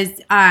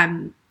 because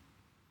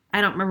I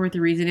don't remember what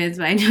the reason is,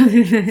 but I know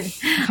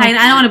I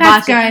don't want to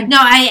botch it. No,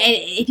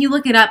 if you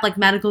look it up, like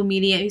medical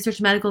medium, you search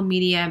medical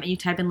medium and you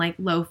type in like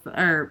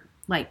lower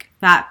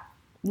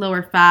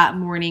fat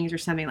mornings or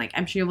something, like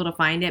I'm sure you'll be able to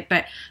find it.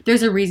 But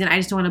there's a reason. I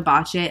just don't want to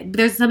botch it. But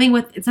there's something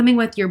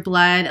with your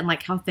blood and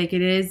like how thick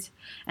it is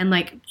and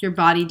like your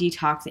body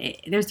detox.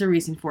 There's a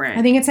reason for it.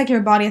 I think it's like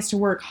your body has to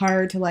work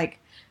hard to like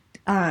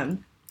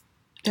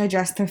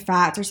digest the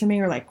fats or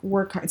something, or like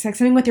work hard. It's like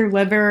something with your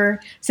liver,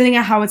 something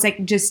at how it's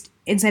like just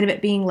instead of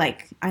it being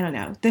like, I don't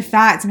know, the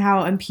fat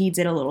somehow impedes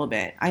it a little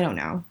bit. I don't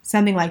know,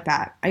 something like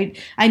that.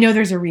 I know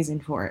there's a reason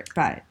for it,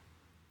 but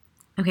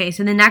okay.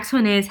 So the next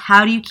one is,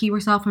 how do you keep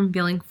yourself from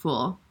feeling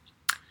full?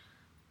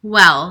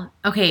 Well,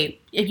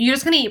 okay, if you're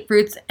just gonna eat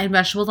fruits and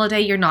vegetables all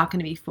day, you're not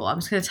gonna be full. I'm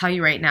just gonna tell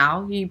you right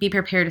now. You be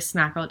prepared to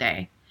snack all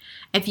day.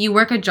 If you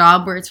work a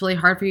job where it's really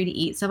hard for you to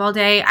eat stuff all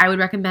day, I would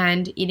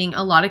recommend eating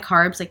a lot of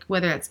carbs, like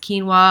whether it's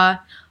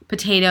quinoa,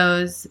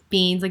 potatoes,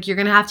 beans. Like you're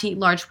going to have to eat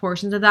large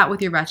portions of that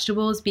with your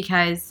vegetables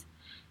because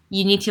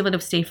you need to be able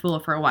to stay full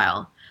for a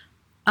while.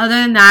 Other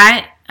than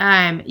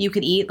that, you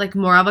could eat like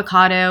more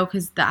avocado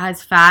because that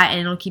has fat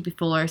and it'll keep you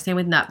fuller. Same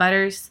with nut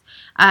butters.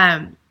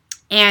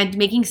 And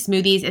making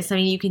smoothies is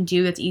something you can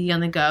do that's easy on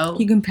the go.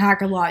 You can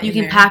pack a lot. You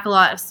can pack a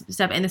lot of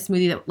stuff in the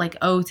smoothie, that, like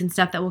oats and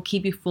stuff that will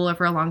keep you fuller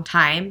for a long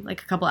time,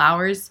 like a couple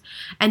hours.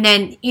 And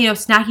then,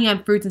 snacking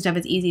on fruits and stuff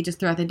is easy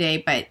just throughout the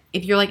day. But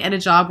if you're like at a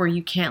job where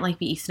you can't like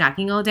be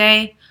snacking all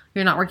day,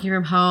 you're not working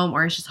from home,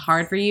 or it's just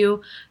hard for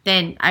you,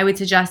 then I would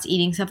suggest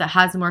eating stuff that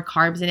has more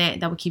carbs in it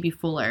that will keep you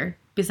fuller,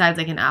 besides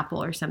like an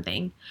apple or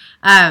something.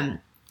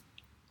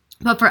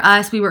 But for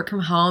us, we work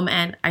from home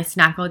and I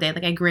snack all day.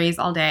 Like I graze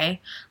all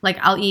day. Like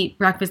I'll eat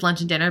breakfast, lunch,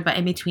 and dinner, but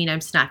in between I'm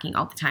snacking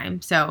all the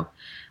time. So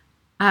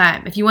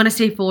if you want to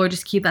stay full,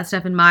 just keep that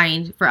stuff in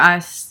mind. For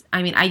us,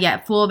 I mean, I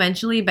get full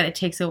eventually, but it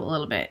takes a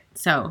little bit.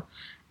 So,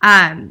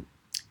 and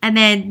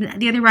then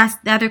the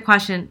other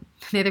question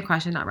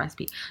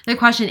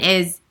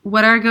is,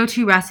 what are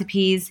go-to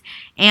recipes?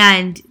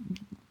 And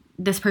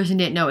this person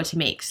didn't know what to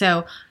make.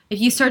 So if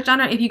you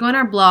go on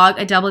our blog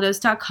at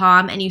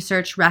doubledose.com and you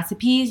search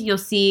recipes, you'll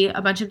see a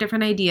bunch of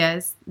different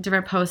ideas,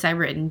 different posts I've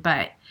written.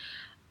 But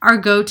our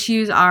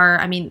go-tos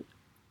are,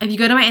 if you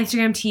go to my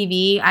Instagram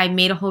TV, I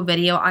made a whole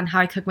video on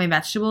how I cook my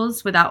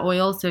vegetables without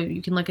oil, so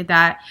you can look at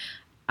that.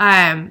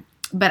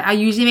 But I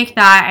usually make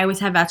that. I always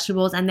have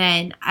vegetables, and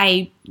then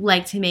I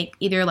like to make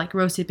either like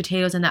roasted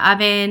potatoes in the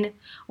oven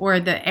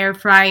or the air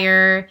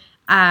fryer.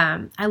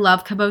 I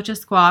love kabocha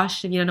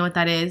squash. If you don't know what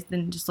that is,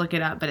 then just look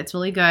it up, but it's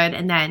really good.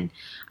 And then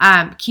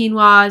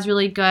quinoa is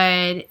really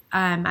good.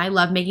 I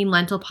love making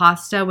lentil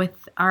pasta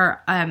with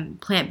our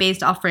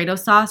plant-based Alfredo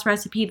sauce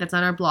recipe that's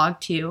on our blog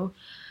too.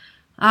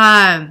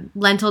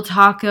 Lentil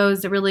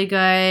tacos are really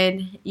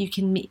good.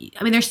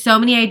 There's so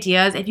many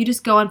ideas. If you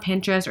just go on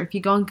Pinterest or if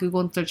you go on Google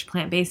and search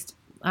plant-based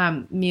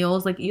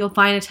meals, like you'll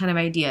find a ton of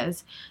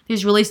ideas.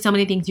 There's really so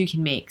many things you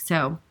can make.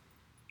 So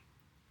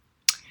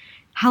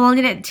how long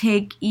did it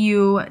take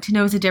you to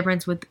notice a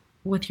difference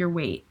with your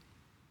weight?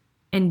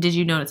 And did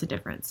you notice a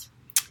difference?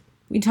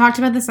 We talked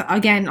about this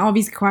again. All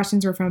these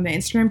questions were from the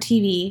Instagram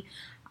TV.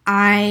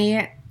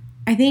 I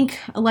think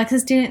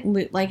Alexis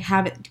didn't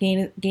have it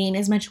gain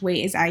as much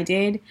weight as I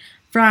did.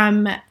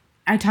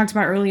 I talked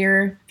about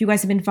earlier, if you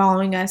guys have been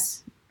following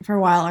us for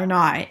a while or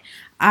not,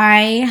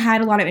 I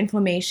had a lot of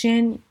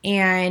inflammation,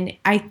 and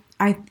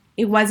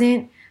it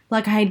wasn't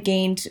like I had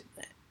gained.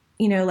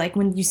 Like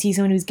when you see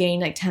someone who's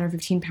gained like 10 or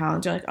 15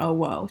 pounds, you're like, oh,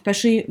 whoa.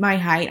 Especially my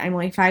height. I'm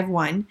only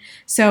 5'1".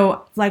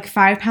 So like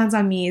 5 pounds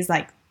on me is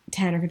like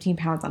 10 or 15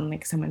 pounds on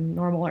like someone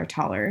normal or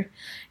taller.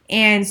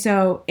 And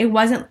so it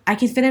wasn't, I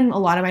could fit in a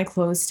lot of my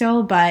clothes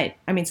still, but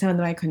some of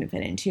them I couldn't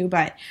fit into.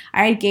 But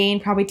I had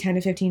gained probably 10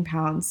 to 15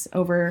 pounds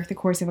over the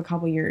course of a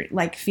couple years,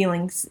 like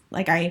feelings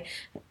like I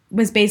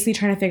was basically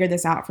trying to figure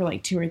this out for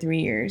like 2 or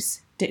 3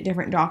 years,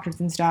 different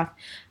doctors and stuff.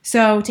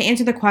 So to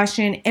answer the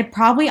question,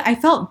 I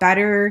felt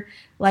better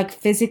like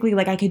physically,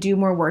 like I could do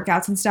more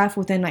workouts and stuff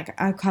within like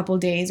a couple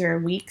days or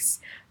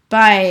weeks.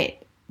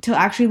 But to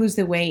actually lose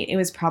the weight, it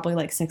was probably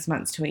like 6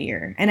 months to a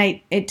year.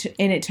 And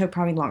it took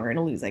probably longer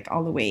to lose like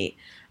all the weight.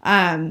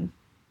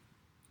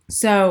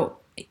 So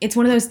it's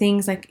one of those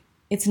things, like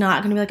it's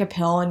not going to be like a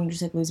pill and you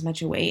just like lose a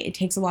bunch of weight. It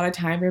takes a lot of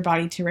time for your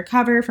body to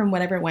recover from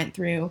whatever it went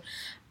through.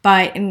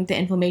 But in the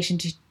inflammation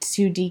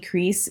to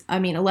decrease.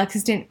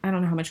 Alexis I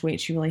don't know how much weight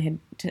she really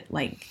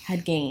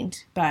had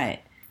gained,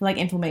 but like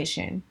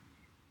inflammation.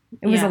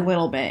 It was a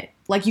little bit.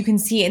 Like, you can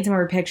see it in some of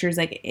her pictures.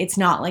 Like, it's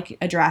not, like,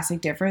 a drastic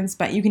difference.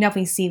 But you can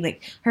definitely see,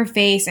 like, her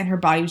face and her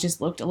body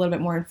just looked a little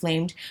bit more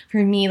inflamed.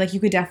 For me, like, you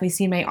could definitely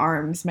see my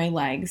arms, my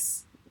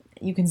legs.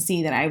 You can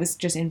see that I was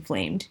just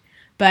inflamed.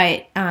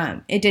 But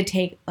it did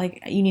take,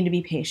 like, you need to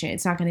be patient.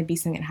 It's not going to be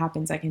something that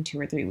happens, like, in 2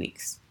 or 3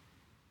 weeks.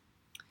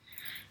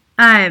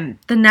 The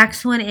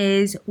next one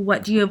is,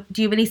 what do you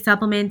have any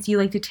supplements you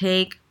like to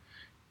take?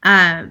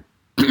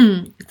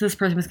 This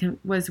person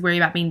was worried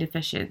about being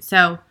deficient.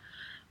 So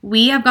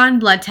we have gotten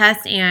blood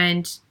tests,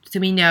 and so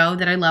we know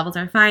that our levels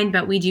are fine,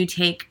 but we do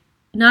take,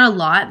 not a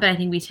lot, but I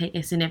think we take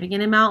a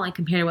significant amount, like,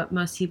 compared to what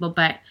most people.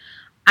 But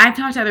I've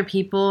talked to other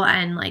people,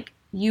 and, like,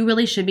 you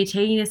really should be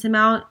taking this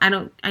amount. I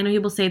know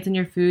people say it's in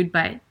your food,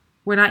 but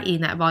we're not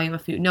eating that volume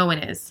of food. No one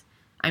is.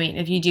 I mean,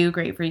 if you do,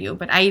 great for you.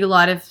 But I eat a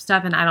lot of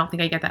stuff, and I don't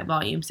think I get that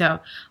volume.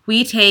 So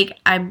we take,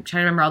 I'm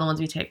trying to remember all the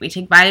ones we take. We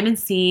take vitamin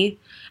C,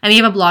 and we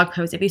have a blog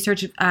post. If you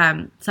search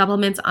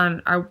supplements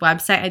on our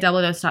website at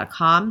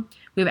doubledose.com,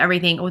 we have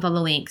everything with all the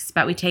links.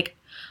 But we take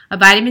a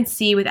vitamin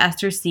C with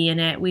ester C in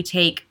it. We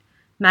take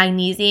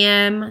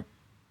magnesium,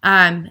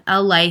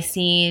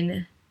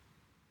 L-lysine,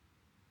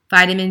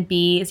 vitamin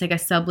B. It's like a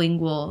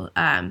sublingual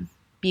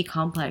B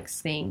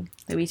complex thing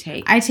that we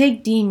take. I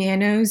take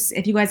D-mannose.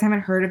 If you guys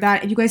haven't heard of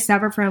that, if you guys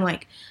suffer from,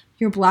 like,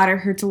 your bladder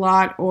hurts a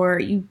lot, or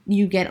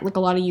you get, like,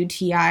 a lot of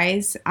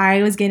UTIs,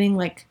 I was getting,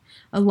 like,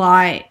 a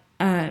lot,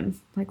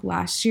 like,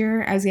 last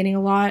year. I was getting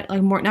a lot,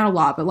 like, more, not a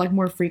lot, but, like,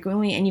 more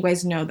frequently, and you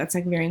guys know that's,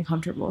 like, very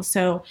uncomfortable.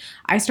 So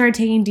I started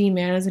taking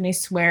D-mannose, and I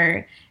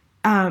swear,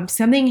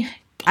 something,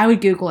 I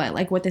would Google it,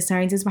 like, what the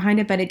science is behind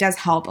it, but it does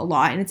help a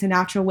lot, and it's a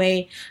natural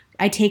way.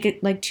 I take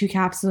it, like, 2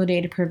 capsules a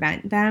day to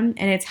prevent them,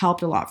 and it's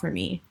helped a lot for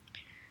me.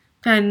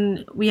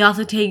 Then we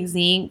also take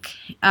zinc.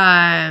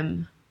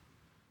 What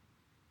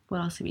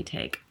else do we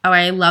take? Oh,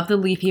 I love the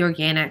Leafy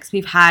Organics.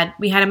 We had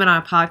them on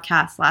our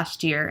podcast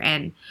last year,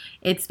 and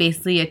it's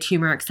basically a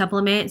turmeric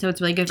supplement, so it's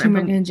really good for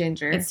turmeric and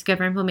ginger. It's good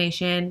for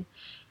inflammation.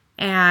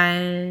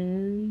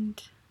 And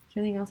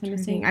anything else I'm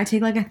missing? I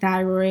take, like, a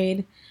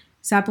thyroid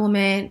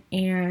supplement,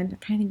 and I'm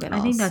trying to think what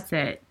else. I think that's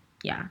it.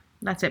 Yeah,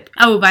 that's it.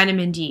 Oh,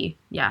 vitamin D.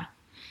 Yeah.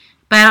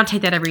 But I don't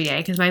take that every day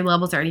because my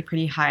level's are already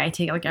pretty high. I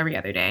take it, like, every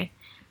other day.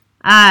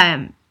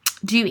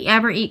 Do you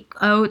ever eat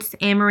oats,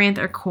 amaranth,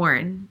 or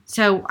corn?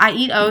 So I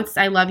eat oats.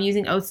 I love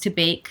using oats to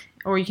bake,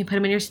 or you can put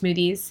them in your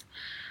smoothies.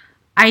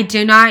 I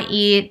do not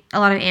eat a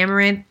lot of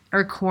amaranth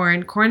or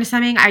corn. Corn is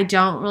something I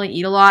don't really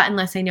eat a lot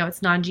unless I know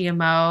it's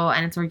non-GMO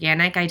and it's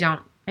organic. I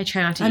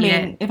try not to eat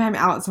it. If I'm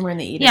out somewhere and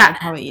they eat it, I'd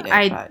probably eat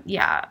it.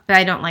 But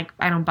I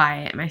don't buy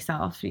it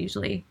myself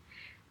usually.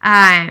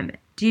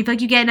 Do you feel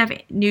like you get enough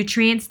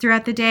nutrients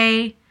throughout the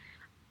day?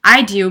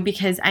 I do,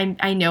 because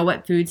I know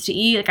what foods to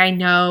eat. Like, I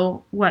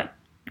know what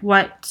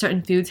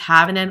certain foods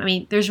have in them. I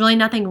mean, there's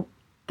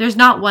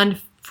not one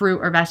fruit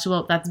or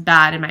vegetable that's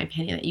bad, in my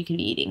opinion, that you could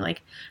be eating.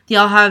 Like, they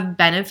all have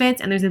benefits,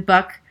 and there's a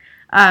book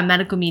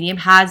Medical Medium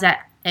has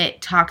that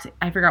it talks,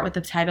 I forgot what the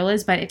title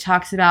is, but it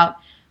talks about,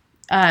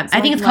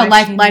 I think it's called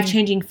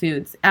Life-Changing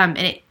Foods. And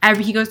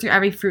he goes through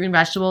every fruit and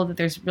vegetable that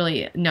there's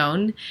really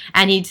known,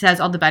 and he says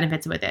all the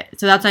benefits with it.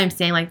 So that's what I'm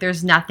saying. Like,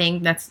 there's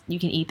nothing that's you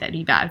can eat that'd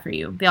be bad for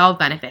you. They all have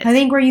benefits. I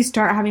think where you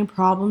start having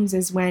problems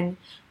is when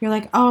you're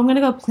like, oh, I'm going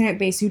to go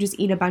plant-based. You just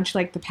eat a bunch of,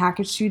 like, the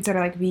packaged foods that are,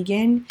 like,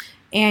 vegan,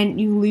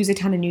 and you lose a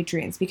ton of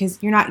nutrients because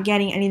you're not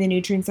getting any of the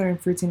nutrients that are in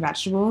fruits and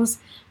vegetables.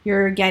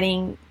 You're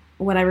getting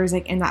whatever's,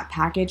 like, in that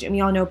package. And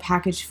we all know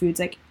packaged foods,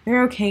 like,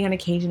 they're okay on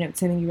occasion if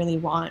it's something you really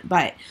want,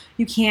 but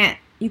you can't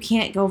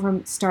go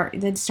from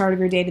the start of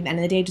your day to the end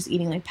of the day just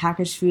eating, like,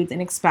 packaged foods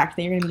and expect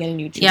that you're going to be getting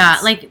nutrients. Yeah,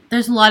 like,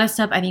 there's a lot of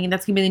stuff. I think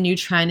that's going to be the new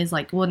trend is,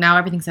 like, well, now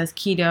everything says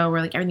keto, or,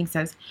 like, everything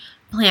says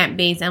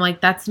plant-based, and,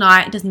 like,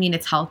 it doesn't mean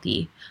it's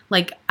healthy.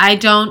 Like,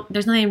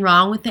 there's nothing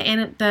wrong with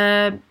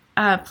the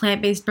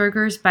plant-based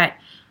burgers, but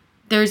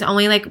there's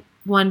only, like,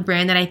 one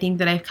brand that I think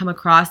that I've come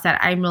across that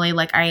I'm really,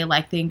 like, I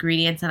like the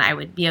ingredients and I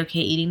would be okay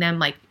eating them,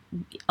 like,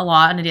 a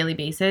lot on a daily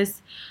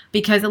basis,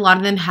 because a lot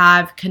of them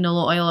have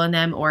canola oil in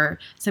them or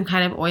some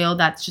kind of oil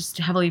that's just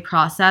heavily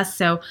processed,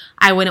 so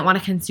I wouldn't want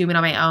to consume it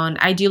on my own.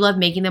 I do love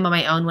making them on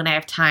my own when I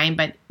have time,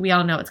 but we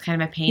all know it's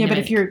kind of a pain. Yeah, but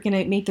if you're going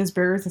to make those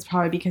burgers, it's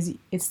probably because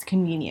it's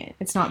convenient.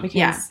 It's not because...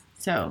 Yeah,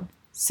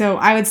 So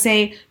I would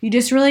say you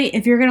just really,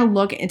 if you're going to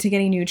look into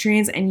getting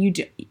nutrients and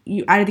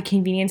you out of the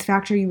convenience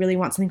factor, you really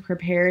want something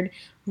prepared,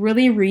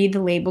 really read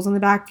the labels on the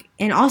back.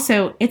 And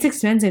also, it's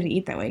expensive to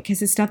eat that way because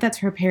the stuff that's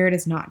prepared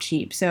is not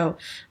cheap. So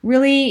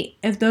really,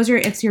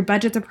 if your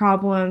budget's a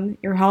problem,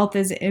 your health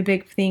is a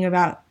big thing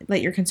that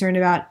you're concerned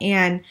about,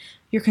 and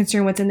you're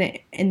concerned what's in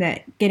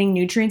the getting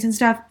nutrients and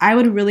stuff, I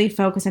would really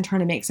focus on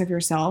trying to make stuff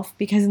yourself,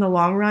 because in the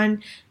long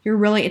run,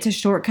 it's a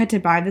shortcut to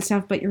buy the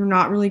stuff, but you're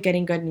not really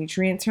getting good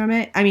nutrients from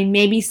it. I mean,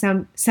 maybe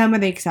some are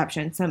the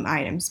exception, some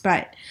items,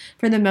 but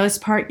for the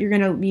most part, you're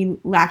going to be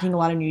lacking a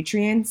lot of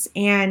nutrients.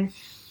 And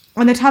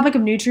on the topic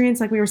of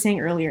nutrients, like we were saying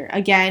earlier,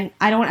 again,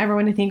 I don't want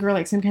everyone to think we're,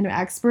 like, some kind of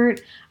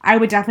expert. I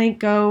would definitely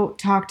go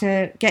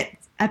get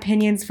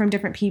opinions from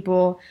different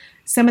people,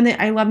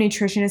 I love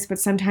nutritionists, but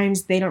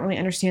sometimes they don't really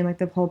understand like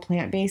the whole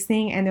plant-based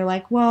thing. And they're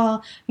like,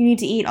 well, you need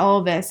to eat all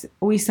of this.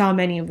 We saw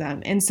many of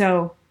them. And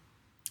so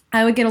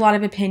I would get a lot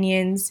of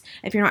opinions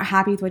if you're not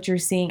happy with what you're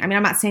seeing. I mean,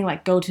 I'm not saying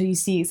like go till you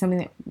see something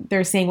that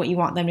they're saying what you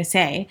want them to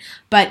say,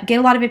 but get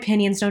a lot of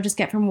opinions. Don't just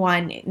get from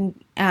one,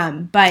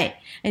 and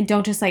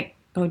don't just like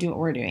go do what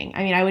we're doing.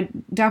 I mean, I would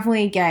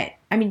definitely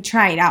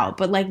try it out,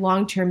 but like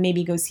long term,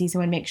 maybe go see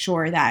someone, make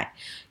sure that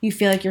you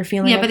feel like you're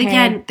feeling okay. But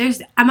again,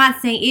 I'm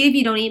not saying even if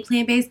you don't eat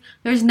plant-based,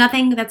 there's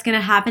nothing that's going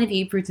to happen if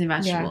you eat fruits and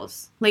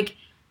vegetables. Yeah. Like,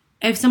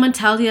 if someone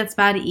tells you that's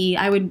bad to eat,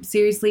 I would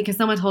seriously, because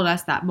someone told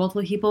us that,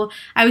 multiple people,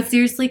 I would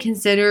seriously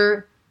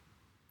consider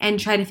and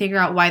try to figure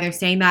out why they're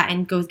saying that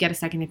and go get a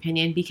second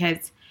opinion,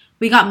 because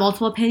we got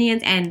multiple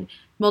opinions and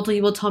multiple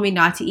people told me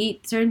not to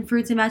eat certain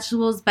fruits and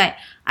vegetables, but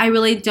I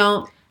really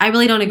don't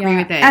agree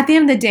with it. At the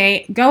end of the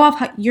day,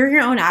 you're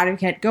your own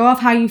advocate. Go off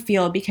how you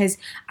feel, because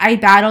I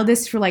battled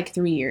this for like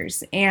 3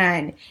 years.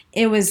 And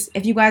it was,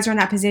 if you guys are in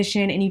that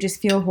position and you just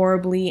feel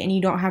horribly and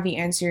you don't have the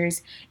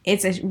answers,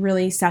 it's a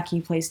really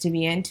sucky place to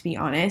be in, to be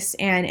honest.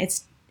 And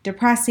it's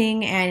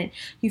depressing and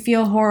you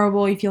feel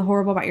horrible. You feel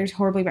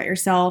horribly about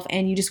yourself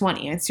and you just want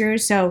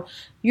answers. So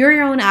you're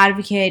your own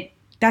advocate.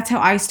 That's how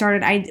I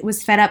started. I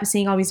was fed up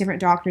seeing all these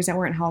different doctors that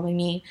weren't helping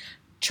me.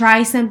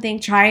 Try something,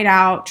 try it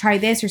out, try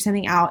this or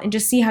something out, and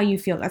just see how you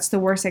feel. That's the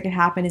worst that could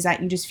happen, is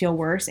that you just feel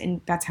worse, and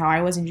that's how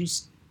I was, and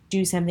just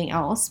do something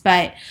else.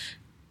 But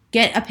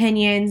get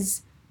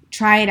opinions,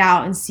 try it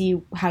out, and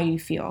see how you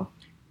feel.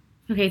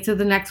 Okay, so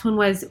the next one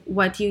was,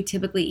 what do you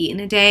typically eat in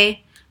a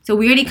day? So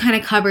we already kind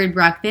of covered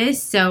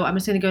breakfast, so I'm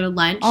just going to go to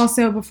lunch.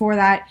 Also, before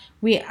that,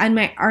 on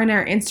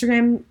our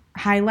Instagram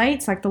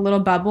highlights, like the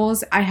little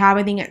bubbles, I have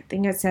I think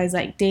it says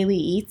like daily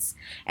eats,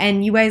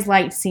 and you guys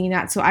liked seeing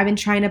that, so I've been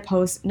trying to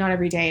post, not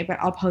every day, but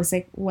I'll post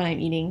like when I'm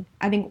eating.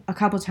 I think a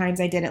couple times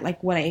I did it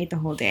like what I ate the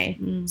whole day.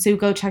 So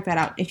go check that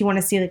out if you want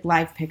to see like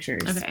live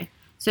pictures. Okay,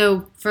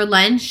 so for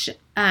lunch,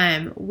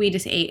 we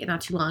just ate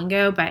not too long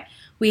ago, but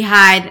we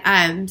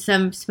had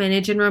some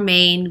spinach and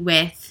romaine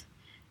with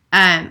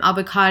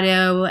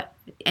avocado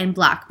and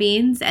black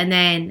beans, and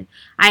then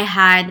I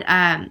had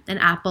an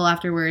apple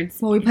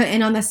afterwards. Well, we put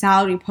in on the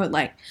salad, we put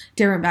like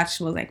different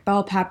vegetables like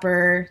bell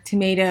pepper,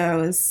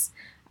 tomatoes.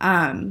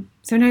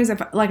 Sometimes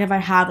if I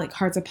have like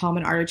hearts of palm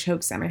and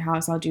artichokes at my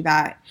house, I'll do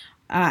that.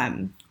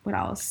 What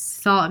else?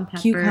 Salt and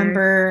pepper,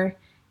 cucumber,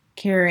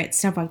 carrot,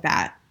 stuff like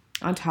that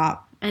on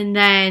top. And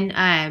then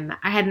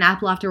I had an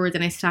apple afterwards,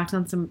 and I snacked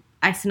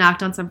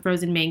on some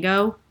frozen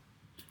mango,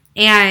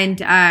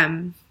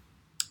 and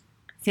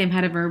Sam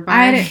had a verb bar.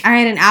 I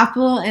had an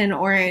apple and an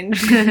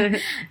orange.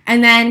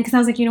 And then, because I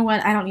was like, you know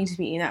what? I don't need to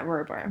be eating that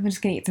verb bar. I'm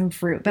just going to eat some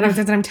fruit. But that's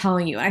what I'm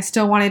telling you. I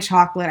still wanted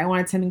chocolate. I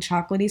wanted something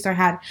chocolatey. So I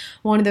had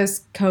one of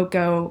those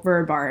cocoa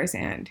verb bars.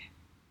 And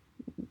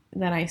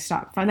then I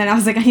stopped. And then I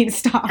was like, I need to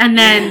stop. And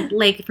then,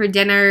 like, for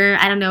dinner,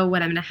 I don't know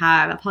what I'm going to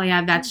have. I'll probably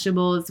have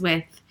vegetables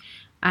with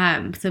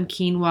some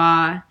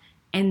quinoa.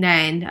 And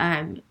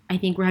then I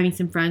think we're having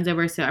some friends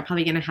over, so I'm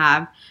probably going to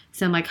have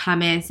some like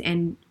hummus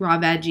and raw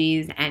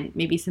veggies and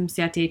maybe some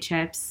satay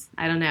chips.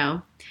 I don't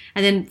know.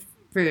 And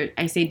then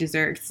I say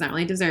dessert, it's not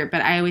really dessert,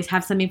 but I always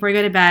have something before I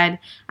go to bed.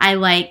 I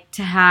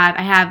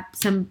have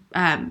some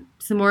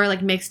more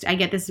like mixed, I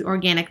get this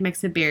organic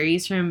mix of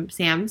berries from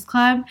Sam's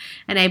Club,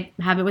 and I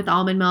have it with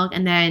almond milk,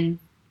 and then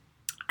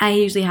I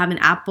usually have an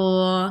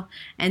apple,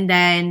 and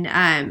then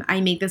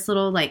I make this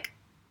little like,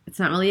 it's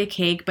not really a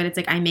cake, but it's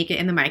like I make it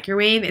in the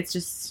microwave. It's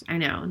just, I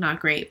know, not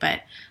great, but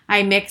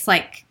I mix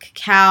like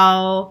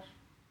cacao,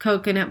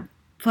 coconut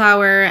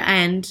flour,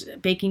 and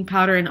baking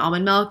powder and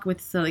almond milk with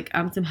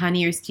some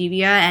honey or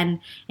stevia, and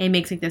it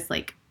makes like this,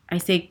 like, I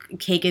say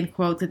cake in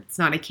quotes, it's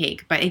not a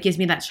cake, but it gives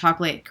me that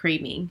chocolate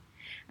craving.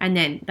 And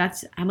then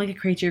I'm like a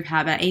creature of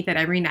habit. I eat that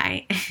every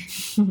night.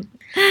 Except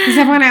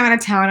when I'm out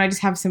of town, I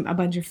just have a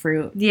bunch of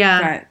fruit.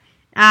 Yeah.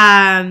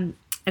 But.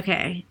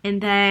 Okay.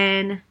 And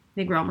then I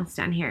think we're almost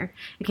done here.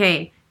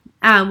 Okay.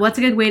 What's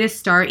a good way to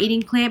start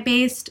eating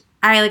plant-based?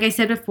 Like I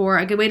said before,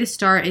 a good way to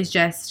start is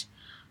just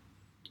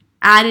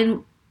add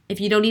in,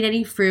 if you don't eat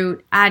any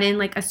fruit, add in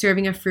like a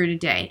serving of fruit a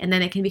day. And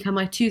then it can become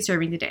like 2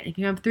 servings a day. It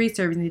can become 3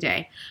 servings a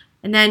day.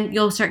 And then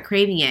you'll start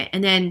craving it.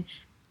 And then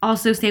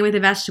also same with the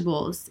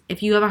vegetables.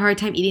 If you have a hard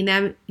time eating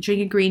them,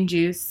 drink a green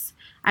juice.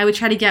 I would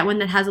try to get one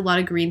that has a lot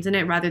of greens in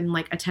it rather than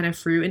like a ton of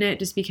fruit in it,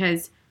 just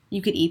because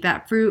you could eat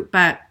that fruit.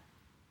 But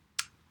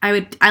I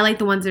like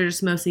the ones that are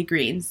just mostly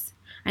greens.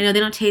 I know they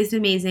don't taste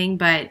amazing,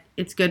 but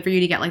it's good for you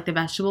to get like the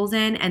vegetables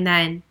in. And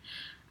then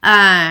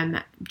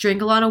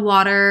drink a lot of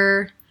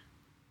water.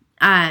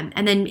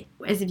 And then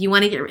if you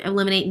want to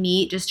eliminate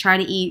meat, just try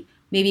to eat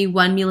maybe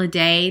 1 meal a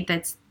day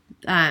that's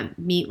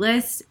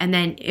meatless. And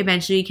then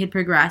eventually you could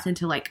progress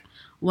into like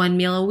 1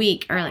 meal a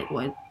week, or like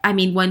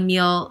 1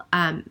 meal,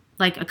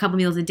 like a couple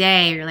meals a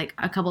day, or like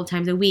a couple of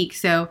times a week.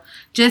 So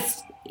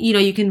just,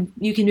 you can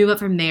move up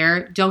from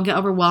there. Don't get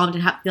overwhelmed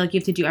and feel like you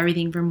have to do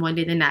everything from one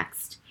day to the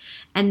next.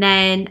 And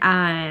then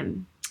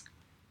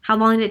how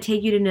long did it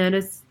take you to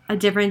notice a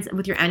difference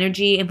with your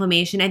energy,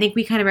 inflammation? I think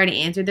we kind of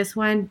already answered this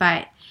one,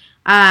 but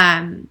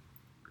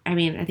I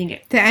mean, I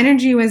think the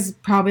energy was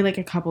probably like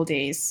a couple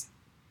days.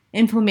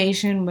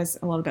 Inflammation was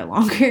a little bit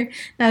longer.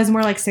 That was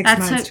more like 6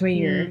 months to a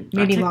year.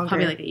 Maybe longer.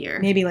 Probably like a year.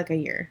 Maybe like a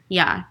year.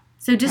 Yeah.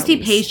 So just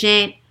be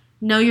patient.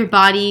 Know your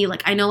body.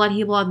 Like, I know a lot of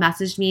people have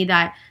messaged me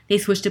that they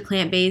switched to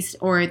plant-based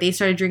or they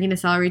started drinking the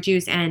celery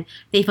juice and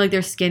they feel like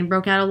their skin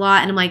broke out a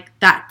lot. And I'm like,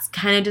 that's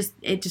kind of just,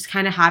 it just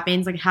kind of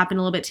happens. Like, it happened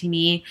a little bit to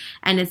me.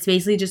 And it's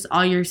basically just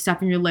all your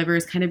stuff in your liver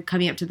is kind of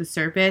coming up to the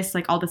surface.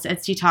 Like, all this,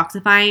 it's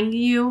detoxifying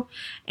you.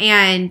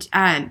 And,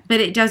 but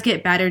it does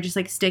get better. Just,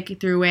 like, stick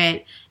through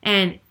it.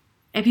 And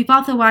if you fall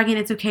off the wagon,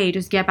 it's okay.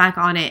 Just get back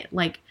on it.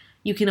 Like,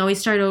 you can always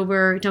start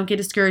over. Don't get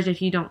discouraged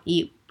if you don't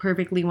eat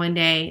perfectly one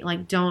day.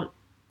 Like, don't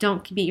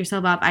beat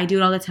yourself up. I do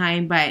it all the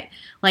time, but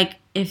like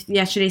if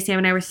yesterday Sam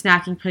and I were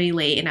snacking pretty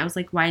late and I was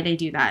like, why did I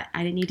do that?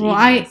 I didn't need to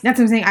eat that's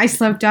what I'm saying. I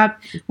slipped up.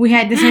 We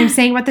had this I'm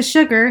saying about the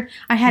sugar.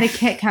 I had a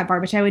Kit Kat bar,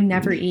 which I would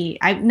never eat.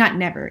 I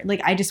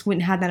just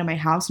wouldn't have that in my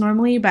house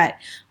normally, but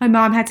my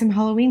mom had some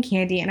Halloween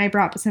candy and I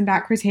brought some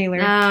back for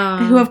Taylor,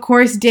 who of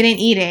course didn't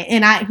eat it.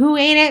 And who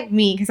ate it?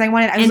 Me,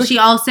 because she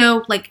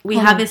also, like, we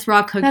have this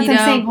raw cookie dough. That's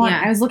what I'm saying.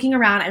 I was looking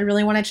around. I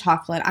really wanted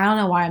chocolate. I don't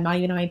know why. I'm not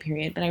even on my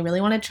period, but I really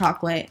wanted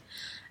chocolate.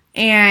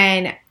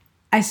 And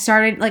I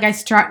started, like,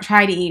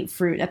 try to eat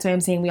fruit. That's why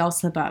I'm saying we all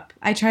slip up.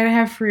 I try to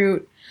have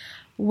fruit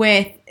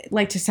with,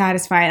 like, to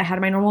satisfy it. I had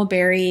my normal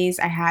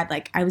berries. I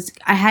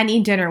hadn't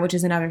eaten dinner, which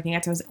is another thing.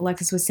 That's what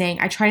Alexis was saying.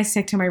 I try to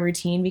stick to my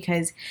routine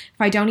because if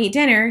I don't eat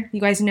dinner,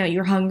 you guys know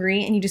you're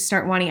hungry and you just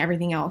start wanting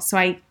everything else. So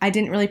I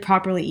didn't really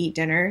properly eat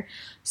dinner.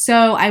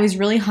 So I was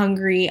really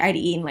hungry. I'd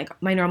eaten, like,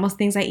 my normal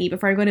things I eat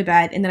before I go to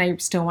bed, and then I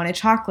still wanted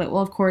chocolate.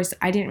 Well, of course,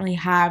 I didn't really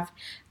have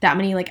that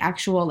many, like,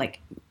 actual,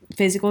 like,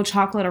 physical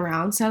chocolate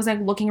around, so I was like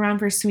looking around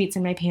for sweets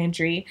in my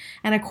pantry,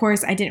 and of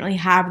course I didn't really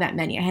have that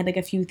many. I had like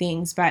a few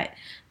things, but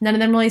none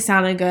of them really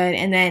sounded good.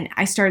 And then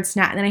I started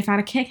and then I found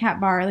a Kit Kat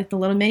bar, like the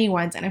little mini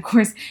ones, and of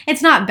course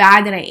it's not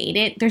bad that I ate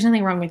it. There's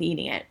nothing wrong with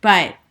eating it,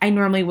 but I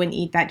normally wouldn't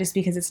eat that just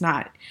because it's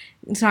not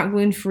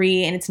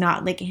gluten-free and it's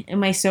not like in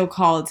my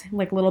so-called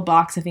like little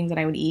box of things that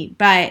I would eat.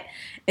 But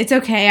it's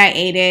okay. I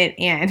ate it,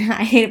 and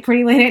I ate it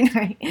pretty late at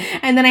night,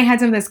 and then I had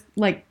some of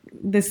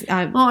this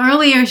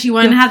earlier she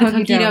wanted to have the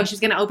cookie dough. She's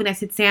gonna open it. I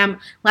said, Sam,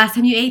 last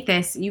time you ate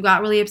this, you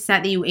got really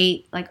upset that you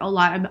ate like a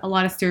lot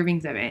of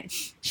servings of it.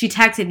 She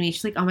texted me.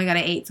 She's like, oh my god,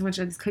 I ate so much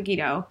of this cookie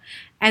dough.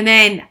 And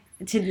then I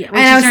was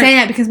saying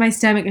that because my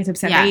stomach gets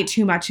upset. Yeah. I ate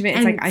too much of it.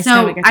 It's like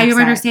stomach gets upset. I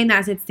remember saying that.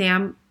 I said,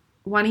 Sam,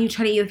 why don't you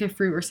try to eat like a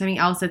fruit or something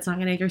else that's not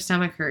going to make your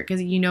stomach hurt,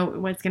 because you know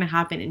what's going to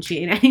happen. And she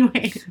ate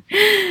anyway.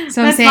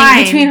 So I'm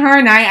saying between her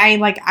and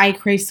I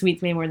crave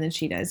sweets way more than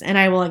she does, and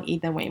I will like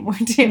eat them way more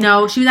too.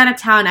 No, she was out of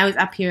town. I was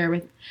up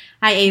here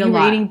I ate a lot.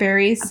 You were eating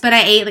berries? But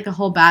I ate like a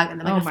whole bag of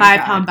them, like a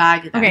 5-pound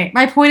bag of them. Okay,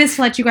 my point is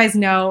to let you guys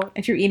know,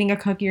 if you're eating a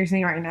cookie or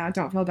something right now,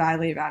 don't feel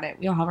badly about it.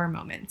 We all have our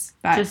moments.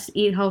 But just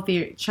eat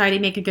healthy. Try to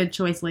make a good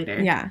choice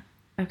later. Yeah.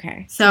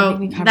 Okay. So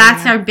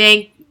that's our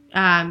big,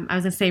 I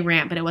was going to say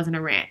rant, but it wasn't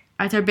a rant.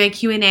 That's our big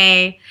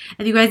Q&A.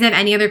 If you guys have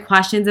any other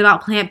questions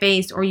about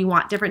plant-based or you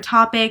want different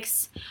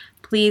topics,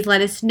 please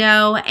let us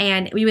know.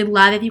 And we would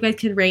love if you guys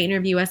could rate and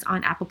review us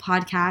on Apple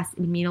Podcasts. It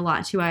would mean a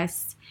lot to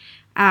us.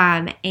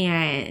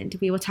 And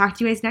we will talk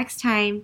to you guys next time.